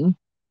P.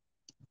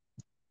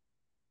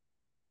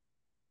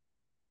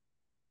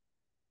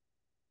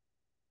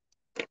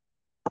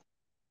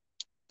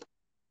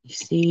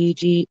 C,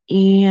 D,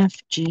 E, F,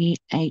 G,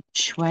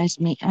 H. Where's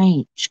my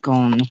H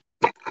gone?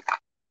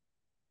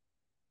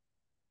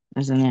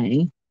 There's an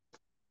A.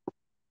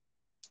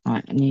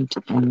 Right, I need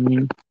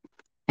an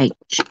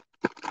H.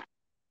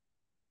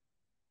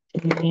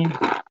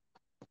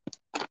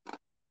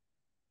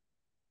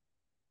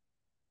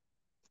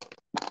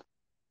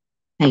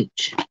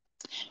 H.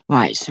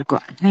 Right, so I've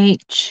got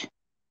H,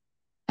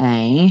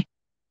 A.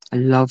 I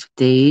love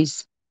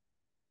these.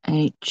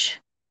 H,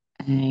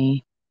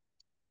 A.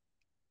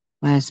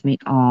 Where's my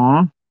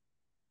R?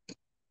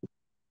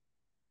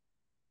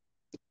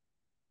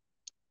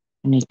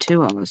 I need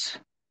 2 R's.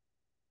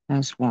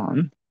 There's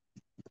one.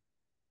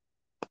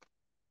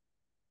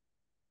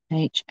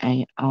 H,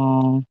 A,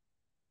 R.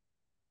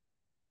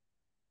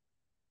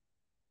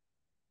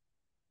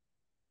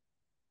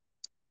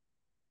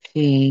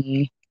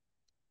 P,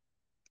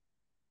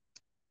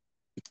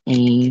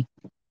 E,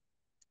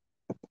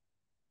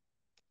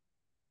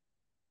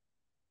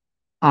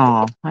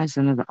 R. Where's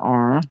another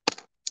R?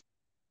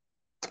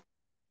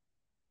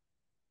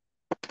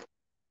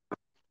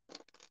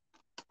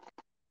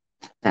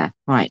 There,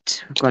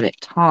 right, I've got it.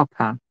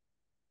 Harper.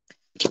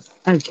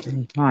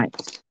 Okay,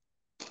 right.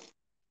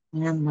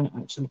 And I'm going to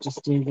actually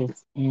just do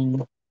this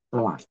in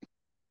black.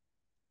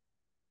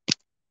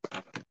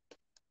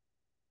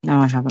 No,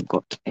 I haven't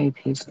got a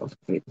piece of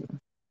paper.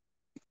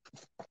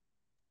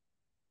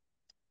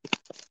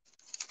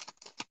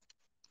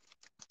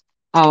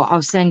 Oh,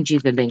 I'll send you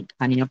the link,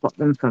 honey. I've got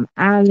them from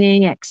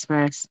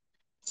AliExpress.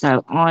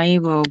 So I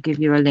will give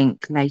you a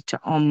link later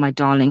on, my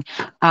darling.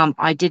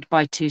 I did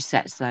buy 2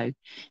 sets though,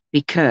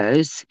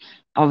 because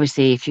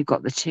obviously if you've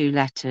got the 2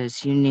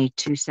 letters, you need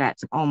 2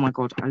 sets. Oh my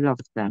God, I love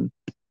them.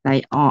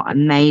 They are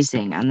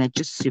amazing and they're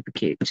just super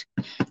cute.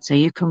 So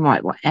you can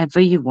write whatever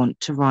you want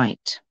to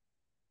write.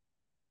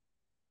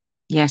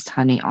 Yes,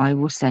 honey, I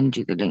will send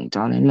you the link,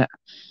 darling. Look,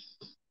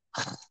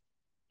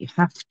 you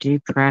have to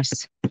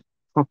press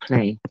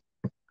properly.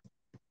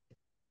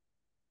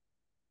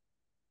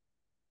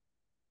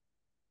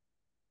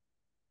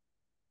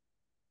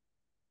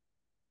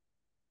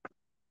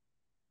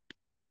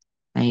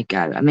 There you go.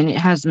 I mean, it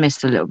has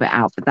missed a little bit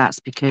out, but that's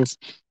because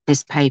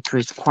this paper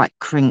is quite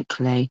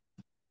crinkly.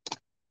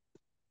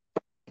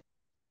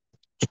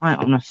 Try it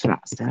on a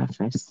flat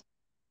surface.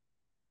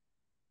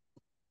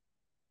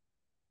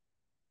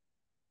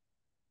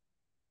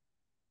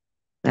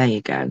 There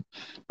you go.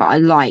 But I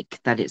like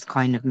that it's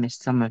kind of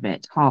missed some of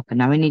it. Harper.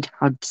 Now we need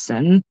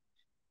Hudson.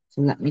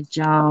 So let me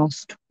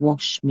just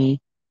wash me.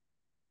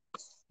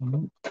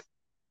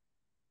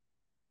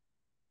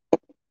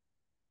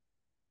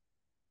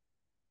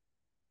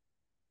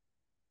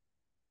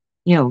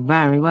 You're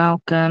very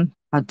welcome.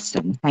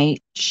 Hudson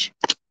H.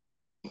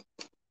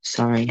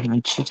 Sorry,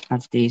 I should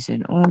have these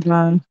in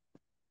order.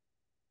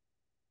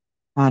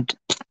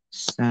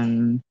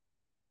 Hudson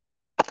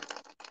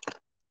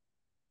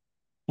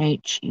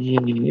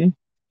H-U.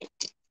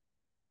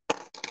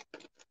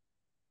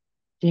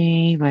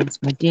 D.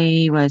 Where's my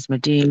D? Where's my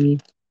D?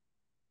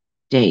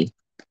 D.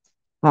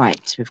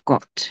 Right, we've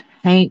got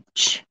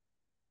H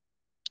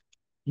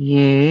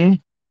U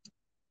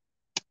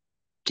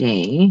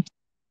D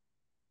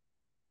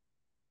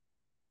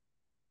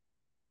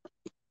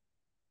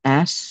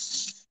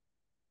S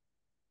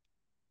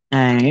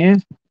O.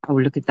 Oh,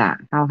 look at that.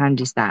 How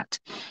handy is that?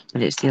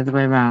 But it's the other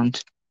way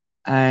around.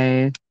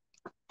 O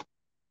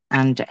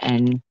and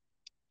N.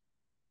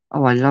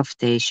 Oh, I love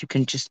these. You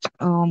can just,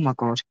 oh my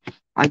God.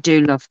 I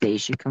do love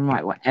these. You can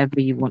write whatever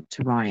you want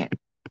to write.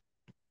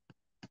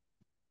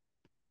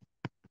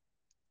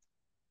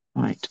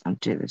 Right, I'll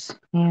do this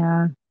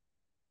here.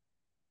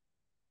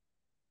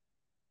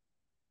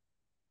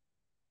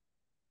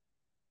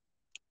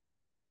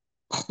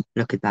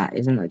 Look at that.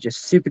 Isn't that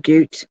just super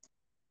cute?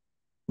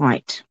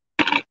 Right.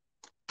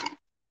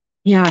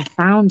 Yeah, I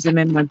found them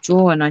in my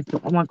drawer and I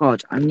thought, oh my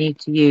God, I need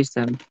to use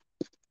them.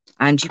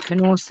 And you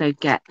can also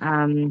get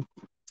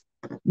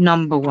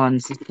number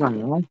ones as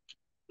well.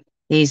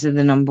 These are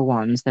the number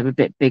ones. They're a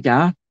bit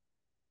bigger.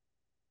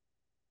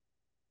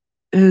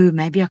 Ooh,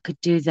 maybe I could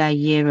do their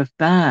year of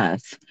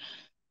birth,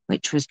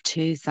 which was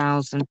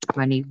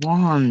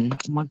 2021.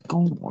 Oh my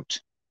God.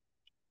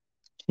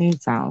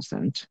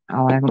 2000.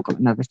 Oh, I haven't got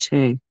another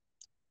two.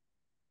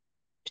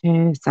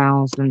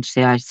 2000.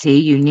 See, I see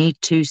you need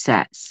two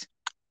sets.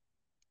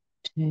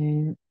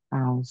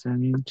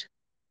 2000.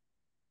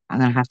 I'm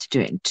going to have to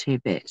do it in two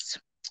bits.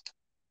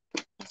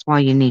 That's why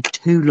you need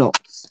two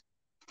lots.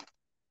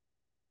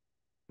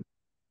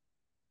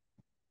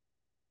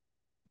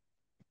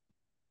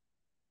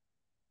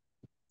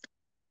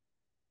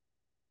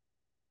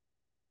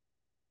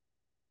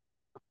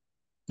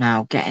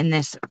 Now, getting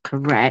this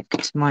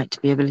correct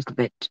might be a little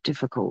bit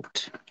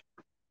difficult.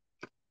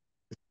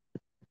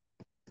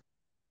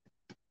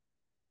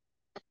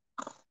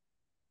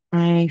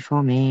 Pray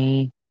for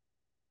me.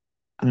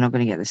 I'm not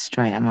going to get this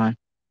straight, am I?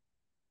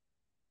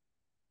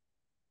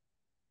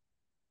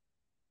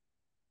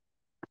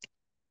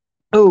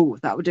 Oh,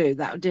 that will do.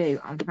 That will do.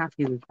 I'm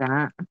happy with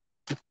that.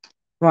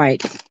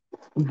 Right.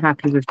 I'm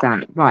happy with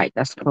that. Right.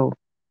 That's cool.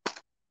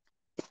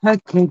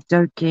 Okay,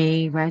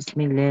 dokie. Where's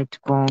my lid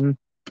gone?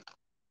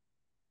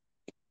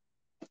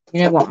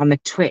 You know what? I'm a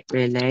twit,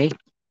 really,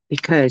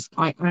 because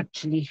I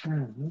actually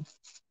have.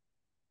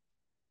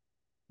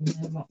 You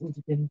know what would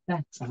have been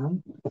better?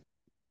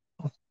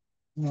 Oh,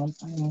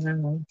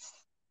 hang on.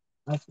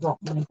 I've got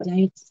my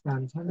date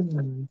stamp, haven't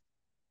I?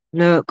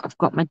 Look, I've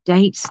got my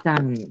date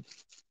stamp.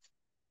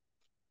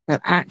 So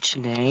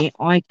actually,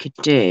 I could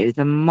do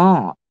the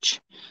March.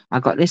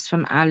 I got this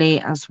from Ali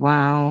as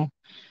well.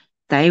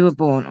 They were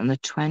born on the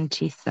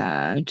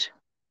 23rd,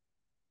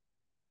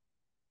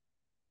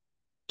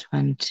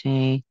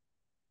 23rd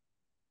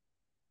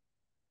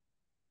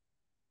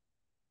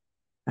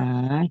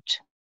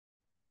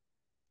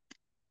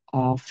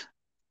of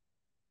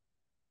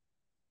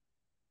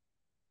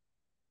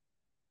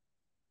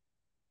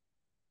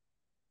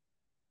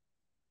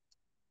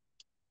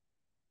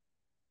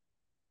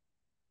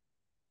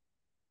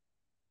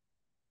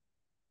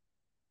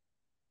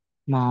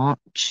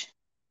March.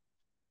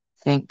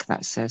 I think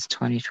that says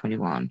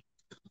 2021.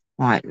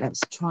 Right,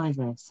 let's try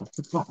this. I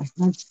forgot I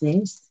had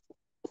this.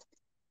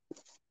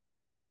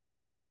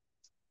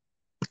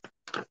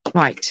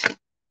 Right,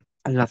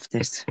 I love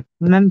this.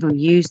 Remember, we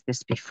used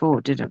this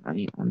before, didn't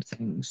we, on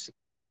things?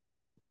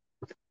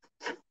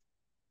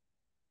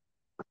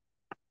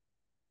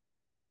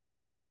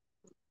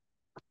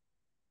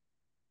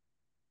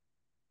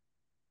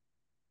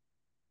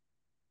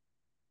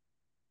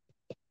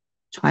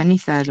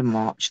 Twenty-third of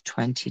March,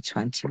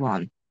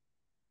 2021.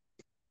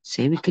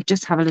 See, we could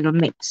just have a little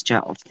mixture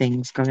of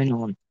things going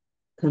on.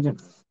 Couldn't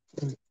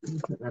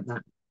put that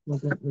back. We'll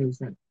don't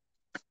lose it.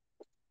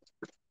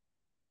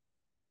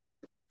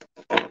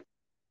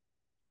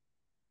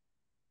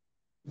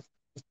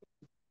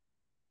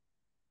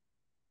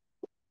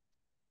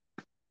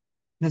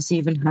 This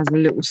even has a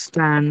little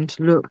stand.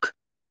 Look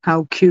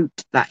how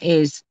cute that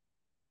is.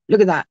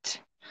 Look at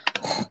that.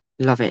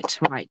 Love it.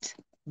 Right.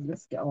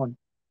 Let's get on.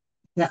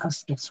 Let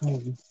us get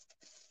on.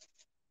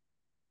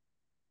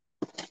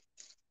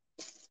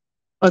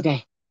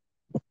 Okay.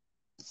 Oh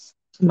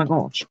my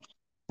gosh.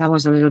 That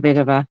was a little bit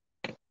of a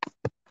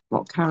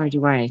got carried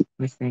away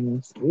with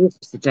things.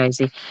 Oops, the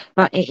daisy.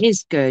 But it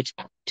is good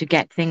to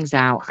get things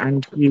out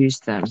and use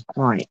them.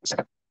 Right.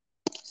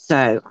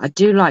 So I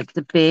do like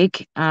the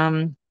big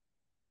uh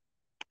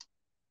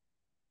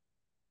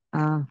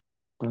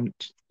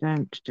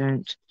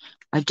don't.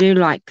 I do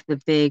like the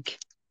big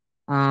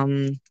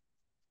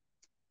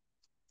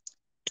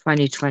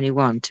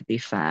 2021 to be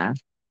fair.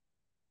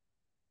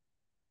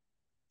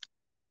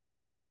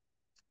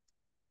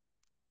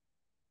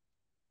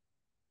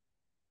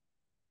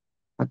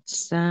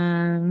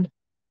 Hudson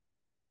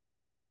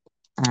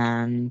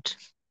and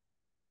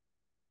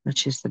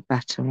which is the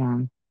better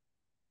one?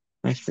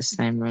 Both the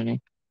same,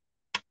 really.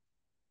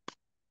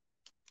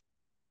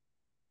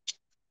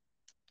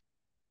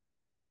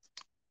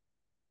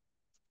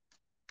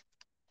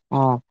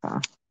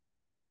 Harper.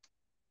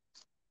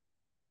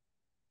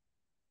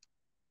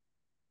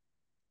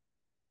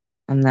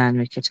 And then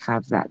we could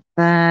have that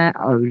there.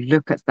 Oh,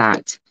 look at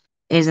that.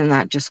 Isn't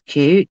that just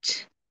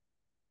cute?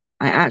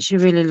 I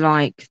actually really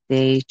like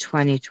the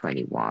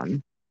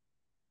 2021.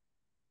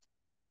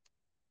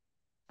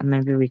 And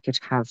maybe we could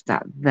have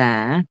that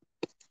there.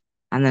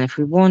 And then if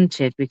we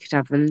wanted, we could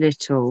have a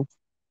little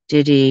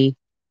Diddy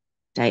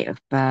date of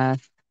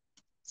birth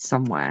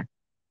somewhere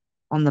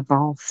on the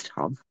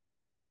bathtub,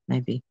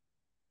 maybe.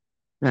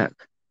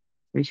 Look,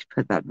 we could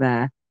put that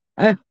there.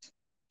 Oh,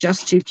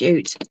 just too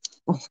cute.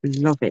 Oh,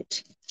 love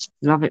it.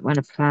 Love it when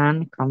a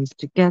plan comes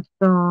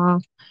together.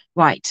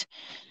 Right.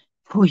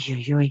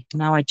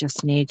 Now I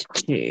just need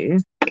to.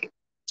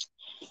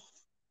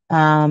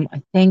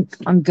 I think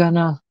I'm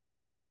gonna.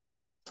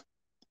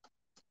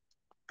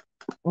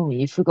 Oh,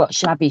 you forgot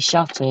shabby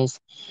shutters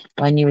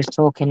when you was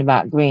talking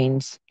about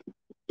greens.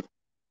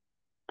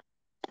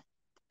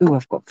 Oh,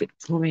 I've got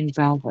Victorian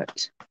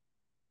velvet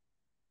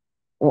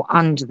or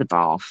under the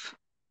bath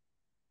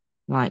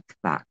like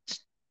that.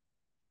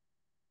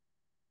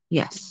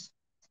 Yes,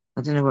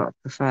 I don't know what I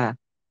prefer.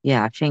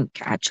 Yeah, I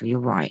think actually you're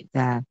right.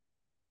 There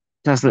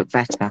does look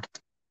better.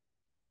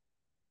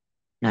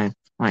 No,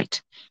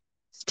 right.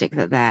 Stick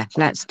that there.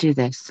 Let's do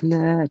this.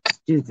 Let's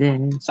do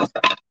this.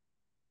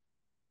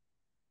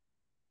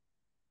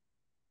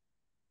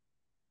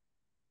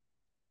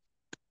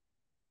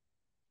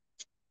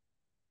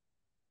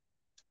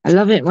 I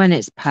love it when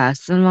it's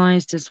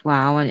personalized as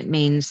well and it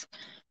means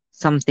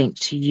something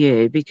to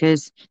you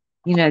because,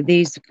 you know,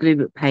 these Glue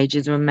Book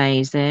pages are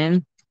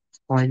amazing.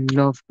 I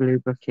love Glue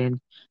Booking.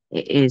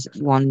 It is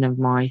one of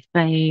my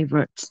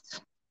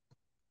favorites.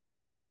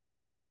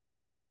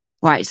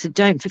 Right, so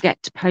don't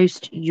forget to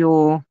post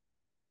your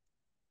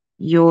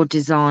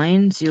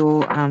designs,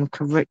 your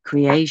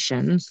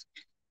creations,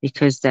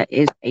 because there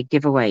is a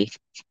giveaway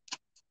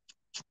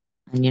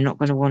and you're not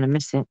going to want to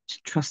miss it.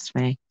 Trust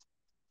me.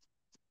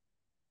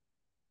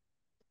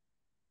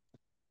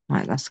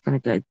 Right, that's going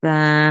to go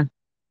there.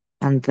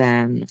 And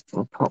then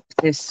we'll pop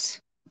this.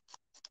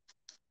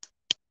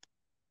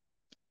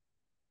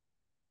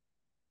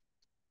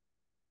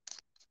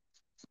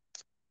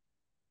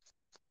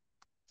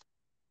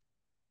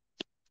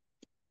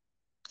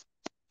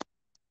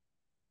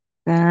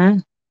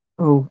 There.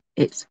 Oh,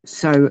 it's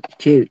so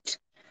cute.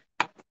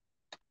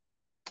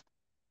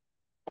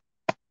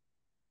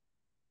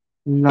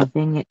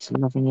 Loving it,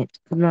 loving it,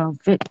 love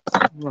it.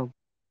 Whoa.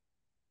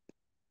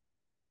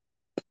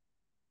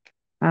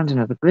 Found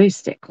another glue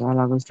stick while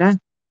I was there.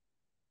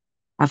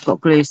 I've got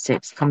glue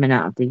sticks coming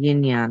out of the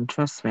yin yang,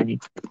 trust me.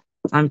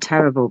 I'm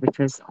terrible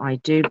because I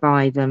do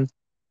buy them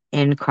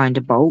in kind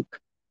of bulk.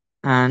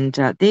 And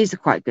these are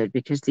quite good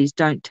because these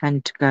don't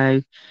tend to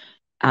go,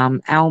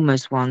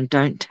 Elmer's one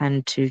don't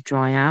tend to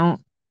dry out.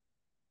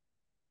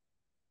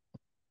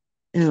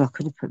 Oh, I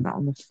could have put that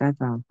on the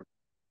feather.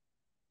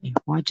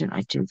 Why didn't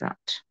I do that?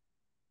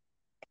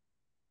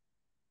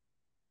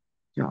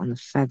 Do it on the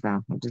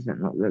feather. Or does it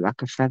not look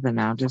like a feather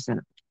now, does it?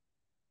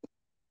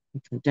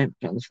 Okay, don't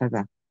put it on the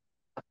feather.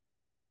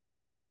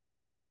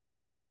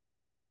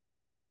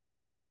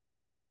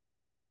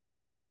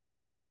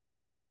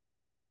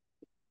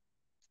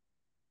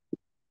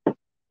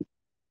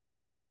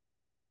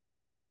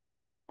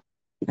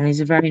 And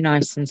these are very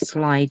nice and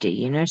slidey.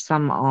 You know,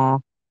 some are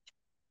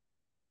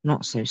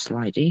not so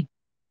slidey.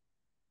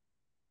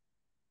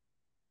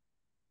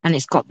 And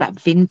it's got that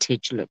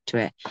vintage look to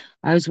it.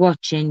 I was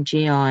watching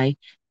GI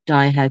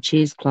dye her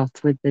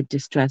cheesecloth with the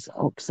Distress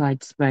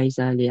Oxide sprays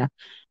earlier.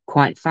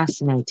 Quite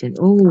fascinating.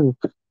 Oh,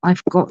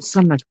 I've got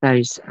some of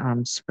those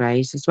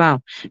sprays as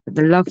well. But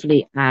the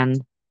lovely Anne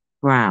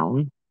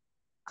Brown,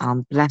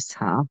 bless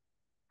her,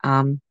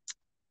 um,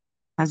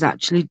 has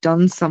actually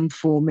done some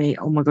for me.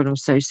 Oh my God, I'm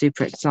so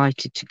super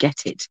excited to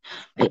get it.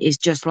 It is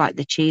just like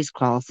the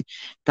cheesecloth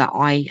that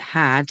I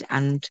had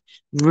and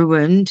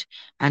ruined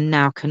and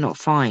now cannot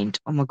find.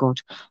 Oh my God,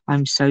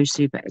 I'm so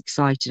super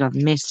excited. I've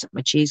missed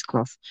my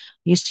cheesecloth.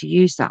 I used to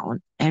use that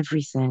on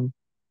everything.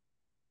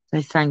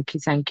 So thank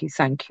you, thank you,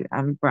 thank you,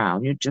 Anne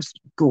Brown. You're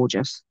just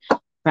gorgeous.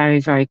 Very,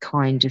 very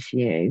kind of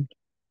you.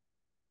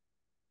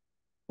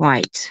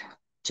 Right.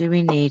 Do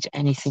we need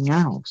anything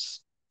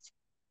else?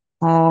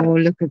 Oh,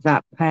 look at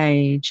that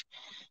page.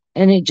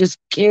 And it just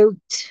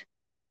cute.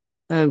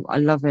 Oh, I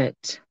love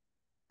it.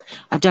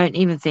 I don't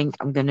even think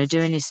I'm going to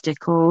do any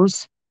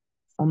stickles.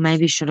 Or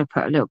maybe should I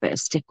put a little bit of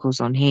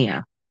stickles on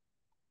here?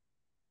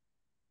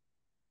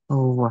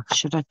 Oh,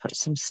 should I put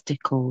some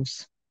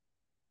stickles?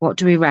 What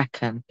do we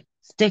reckon?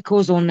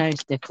 Stickles or no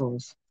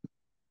stickles?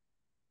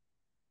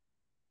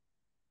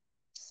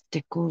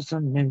 Stickles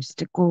or no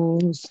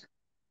stickles?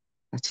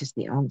 That is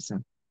the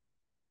answer.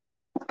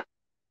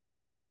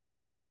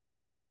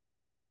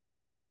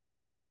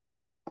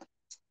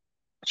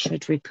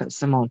 Should we put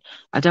some on?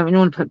 I don't really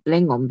want to put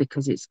bling on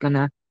because it's going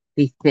to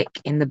be thick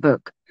in the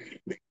book.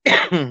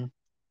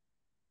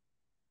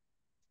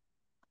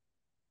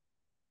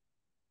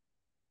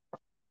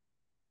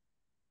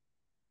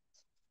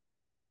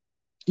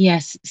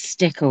 Yes,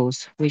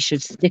 stickles. We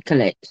should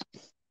stickle it.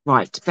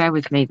 Right, bear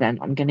with me then.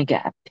 I'm going to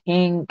get a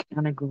pink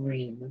and a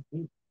green.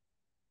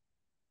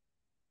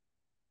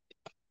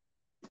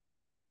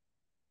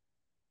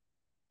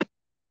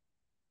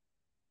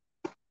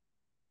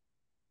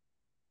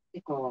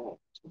 Stickles.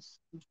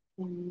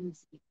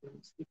 Stickles,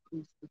 stickles,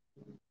 stickles,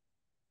 stickles.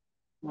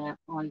 Where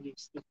are you,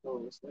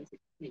 stickles? There's a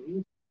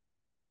pink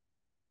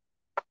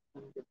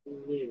and a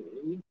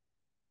blue.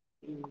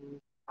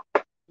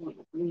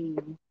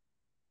 Green.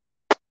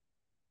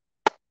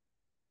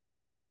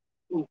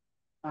 Oh,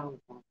 found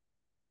one.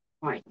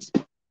 Right.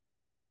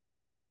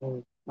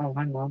 Oh,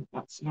 hang on.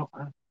 That's not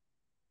a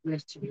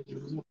glitter.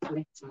 Not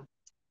glitter.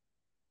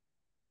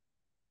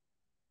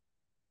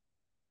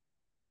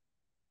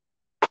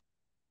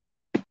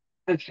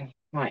 Okay,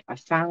 right. I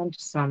found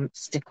some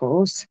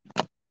stickles.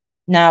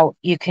 Now,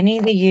 you can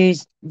either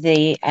use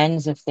the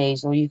ends of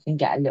these or you can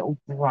get a little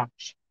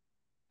brush.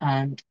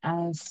 And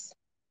as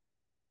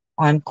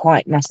I'm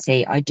quite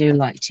messy, I do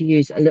like to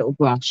use a little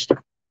brush.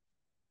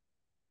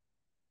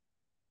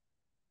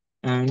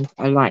 And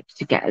I like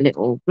to get a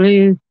little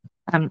glue,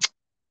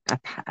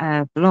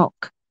 a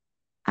block,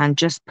 and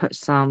just put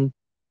some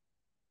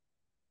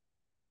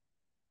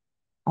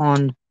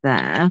on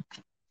there.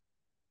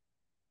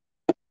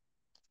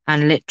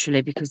 And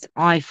literally, because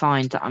I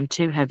find that I'm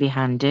too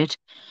heavy-handed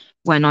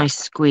when I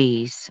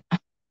squeeze.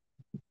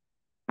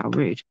 How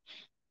rude.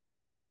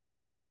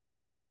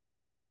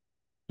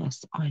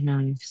 Yes, I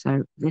know.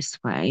 So this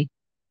way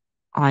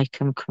I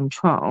can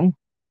control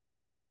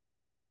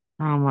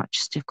how much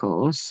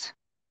stickles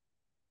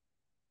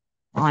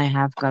I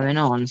have going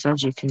on. So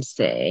as you can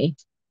see,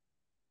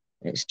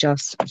 it's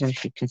just, I don't know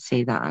if you can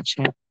see that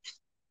actually.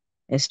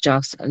 It's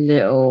just a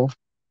little,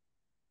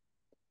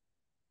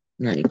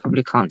 no, you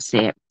probably can't see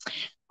it.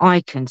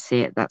 I can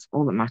see it. That's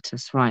all that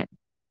matters. Right.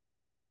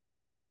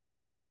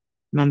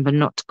 Remember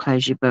not to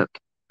close your book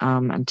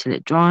until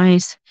it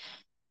dries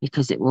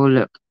because it will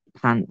look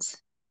pants.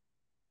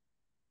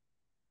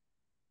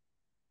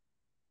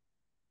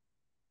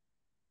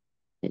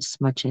 It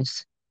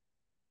smudges.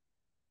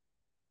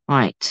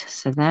 Right.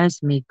 So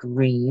there's me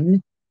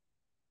green.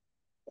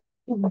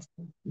 Right.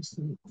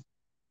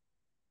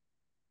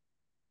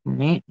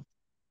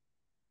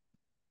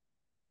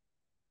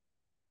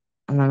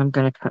 And then I'm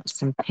going to put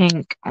some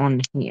pink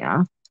on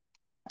here.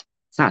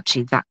 It's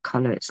actually that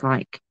colour. It's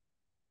like,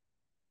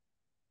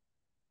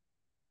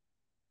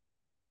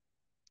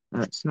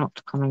 oh, it's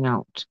not coming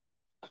out.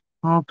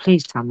 Oh,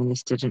 please tell me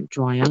this didn't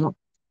dry out.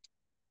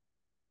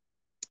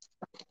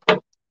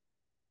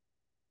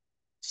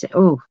 So,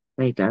 oh,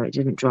 there you go. It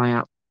didn't dry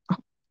up.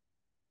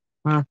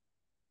 Well,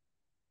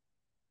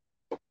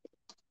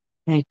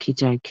 okie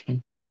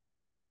dokie.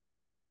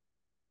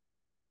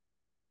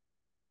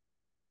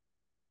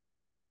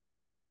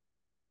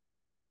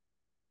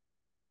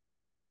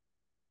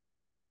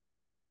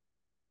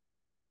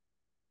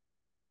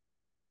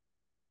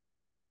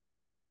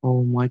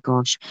 Oh my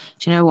gosh.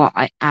 Do you know what?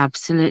 I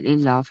absolutely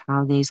love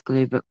how these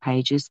glue book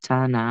pages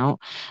turn out.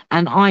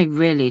 And I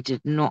really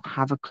did not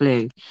have a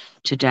clue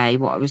today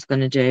what I was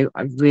going to do.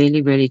 I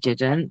really, really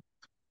didn't.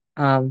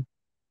 Can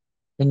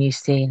you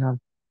see how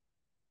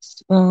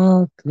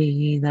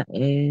sparkly that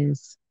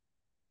is?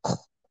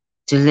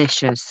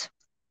 Delicious.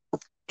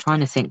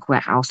 Trying to think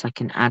where else I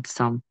can add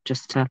some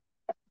just to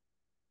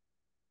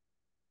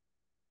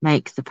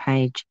make the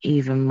page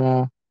even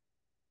more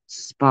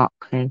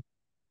sparkly.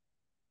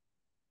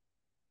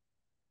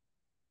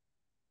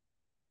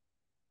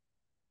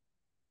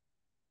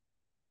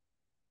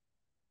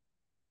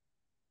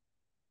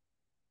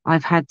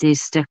 I've had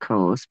these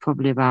stickers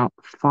probably about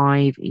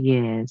 5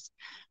 years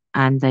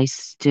and they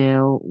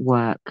still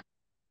work.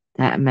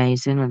 They're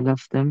amazing. I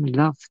love them.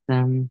 Love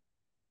them.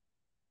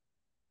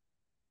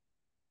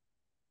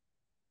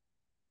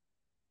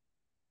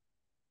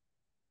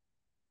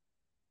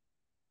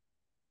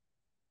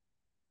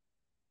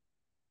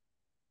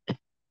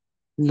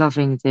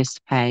 Loving this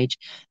page.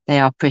 They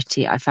are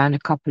pretty. I found a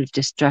couple of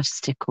distress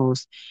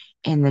stickles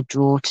in the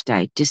drawer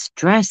today.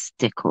 Distress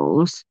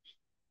stickles?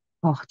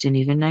 Oh, I didn't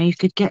even know you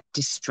could get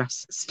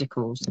distress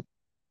stickles.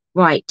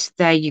 Right,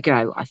 there you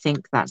go. I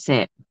think that's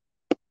it.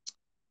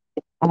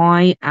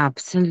 I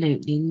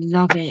absolutely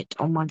love it.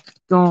 Oh my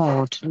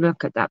God,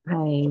 look at that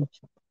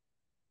page.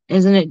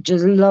 Isn't it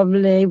just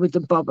lovely with the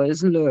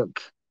bubbles?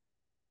 Look.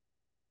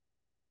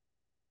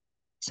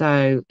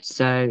 So,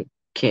 so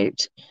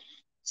cute.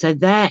 So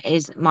there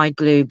is my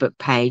glue book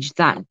page.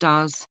 That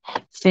does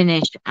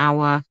finish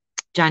our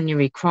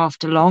January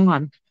craft along.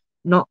 I'm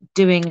not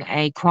doing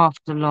a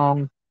craft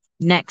along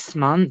next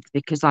month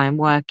because I am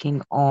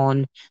working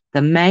on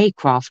the May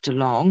craft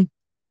along.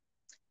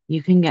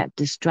 You can get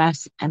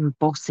distress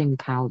embossing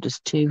powders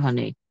too,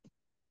 honey.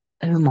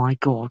 Oh my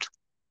God.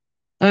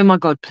 Oh my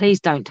God, please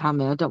don't tell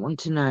me. I don't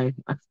want to know.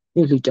 I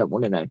really don't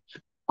want to know.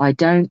 I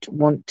don't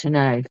want to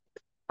know.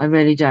 I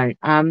really don't.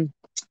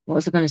 what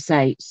was I going to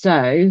say?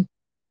 So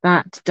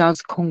that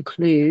does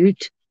conclude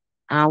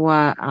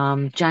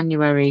our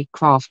January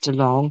craft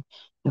along.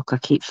 Look, I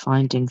keep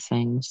finding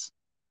things.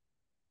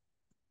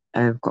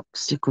 Oh, I've got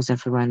stickles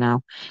everywhere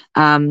now.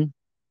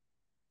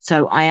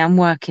 So I am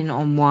working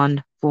on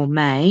one for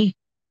May.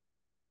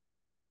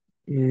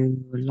 Ooh,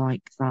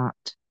 like that.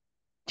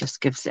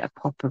 Just gives it a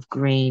pop of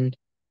green.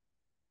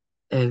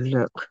 Oh,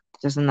 look.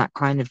 Doesn't that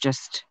kind of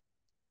just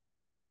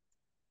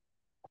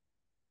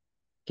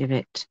give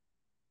it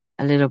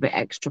a little bit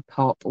extra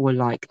pop? Or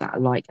like that. I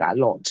like that a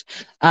lot.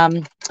 I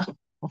forgot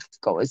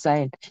what I was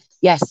saying.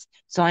 Yes,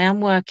 so I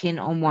am working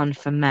on one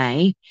for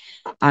May.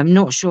 I'm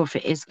not sure if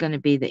it is going to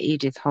be the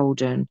Edith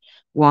Holden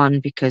one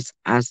because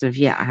as of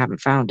yet I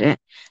haven't found it.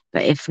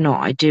 But if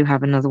not, I do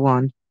have another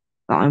one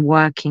that I'm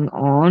working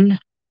on.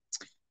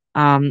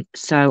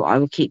 So I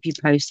will keep you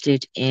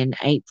posted in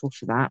April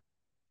for that.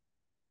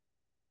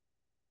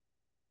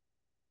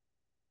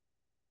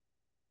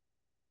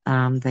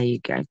 There you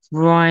go.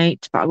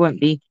 Right, but I won't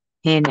be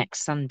here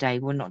next Sunday.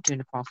 We're not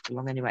doing a craft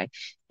along anyway.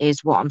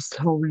 Is what I'm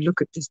still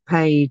look at this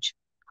page.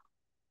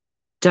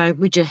 Don't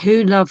we just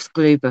who loves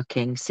glue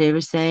booking?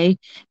 Seriously?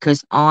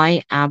 Because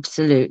I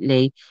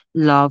absolutely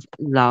love,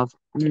 love,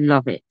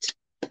 love it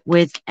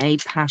with a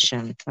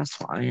passion. That's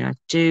what I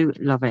do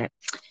love it.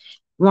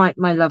 Right,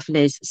 my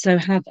lovelies. So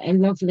have a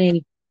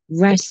lovely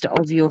rest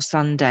of your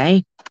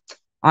Sunday.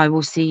 I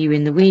will see you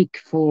in the week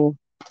for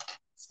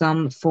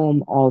some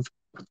form of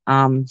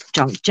junk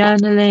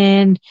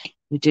journaling.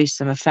 We do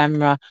some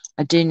ephemera.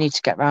 I do need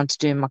to get around to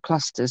doing my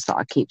clusters that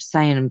I keep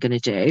saying I'm going to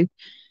do.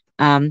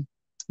 Um,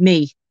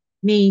 me,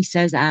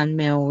 says Anne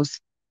Mills.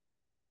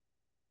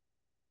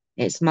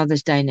 It's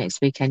Mother's Day next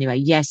week anyway.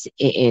 Yes,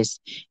 it is.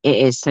 It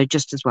is. So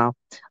just as well,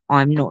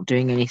 I'm not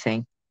doing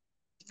anything,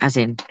 as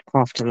in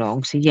craft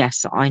along. So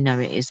yes, I know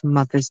it is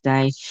Mother's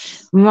Day.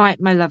 Right,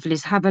 my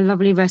lovelies, have a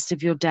lovely rest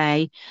of your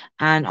day,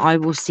 and I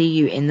will see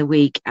you in the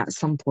week at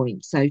some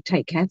point. So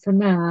take care for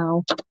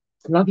now.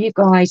 Love you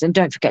guys, and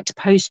don't forget to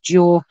post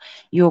your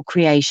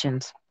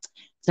creations.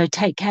 So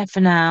take care for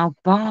now.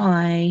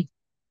 Bye.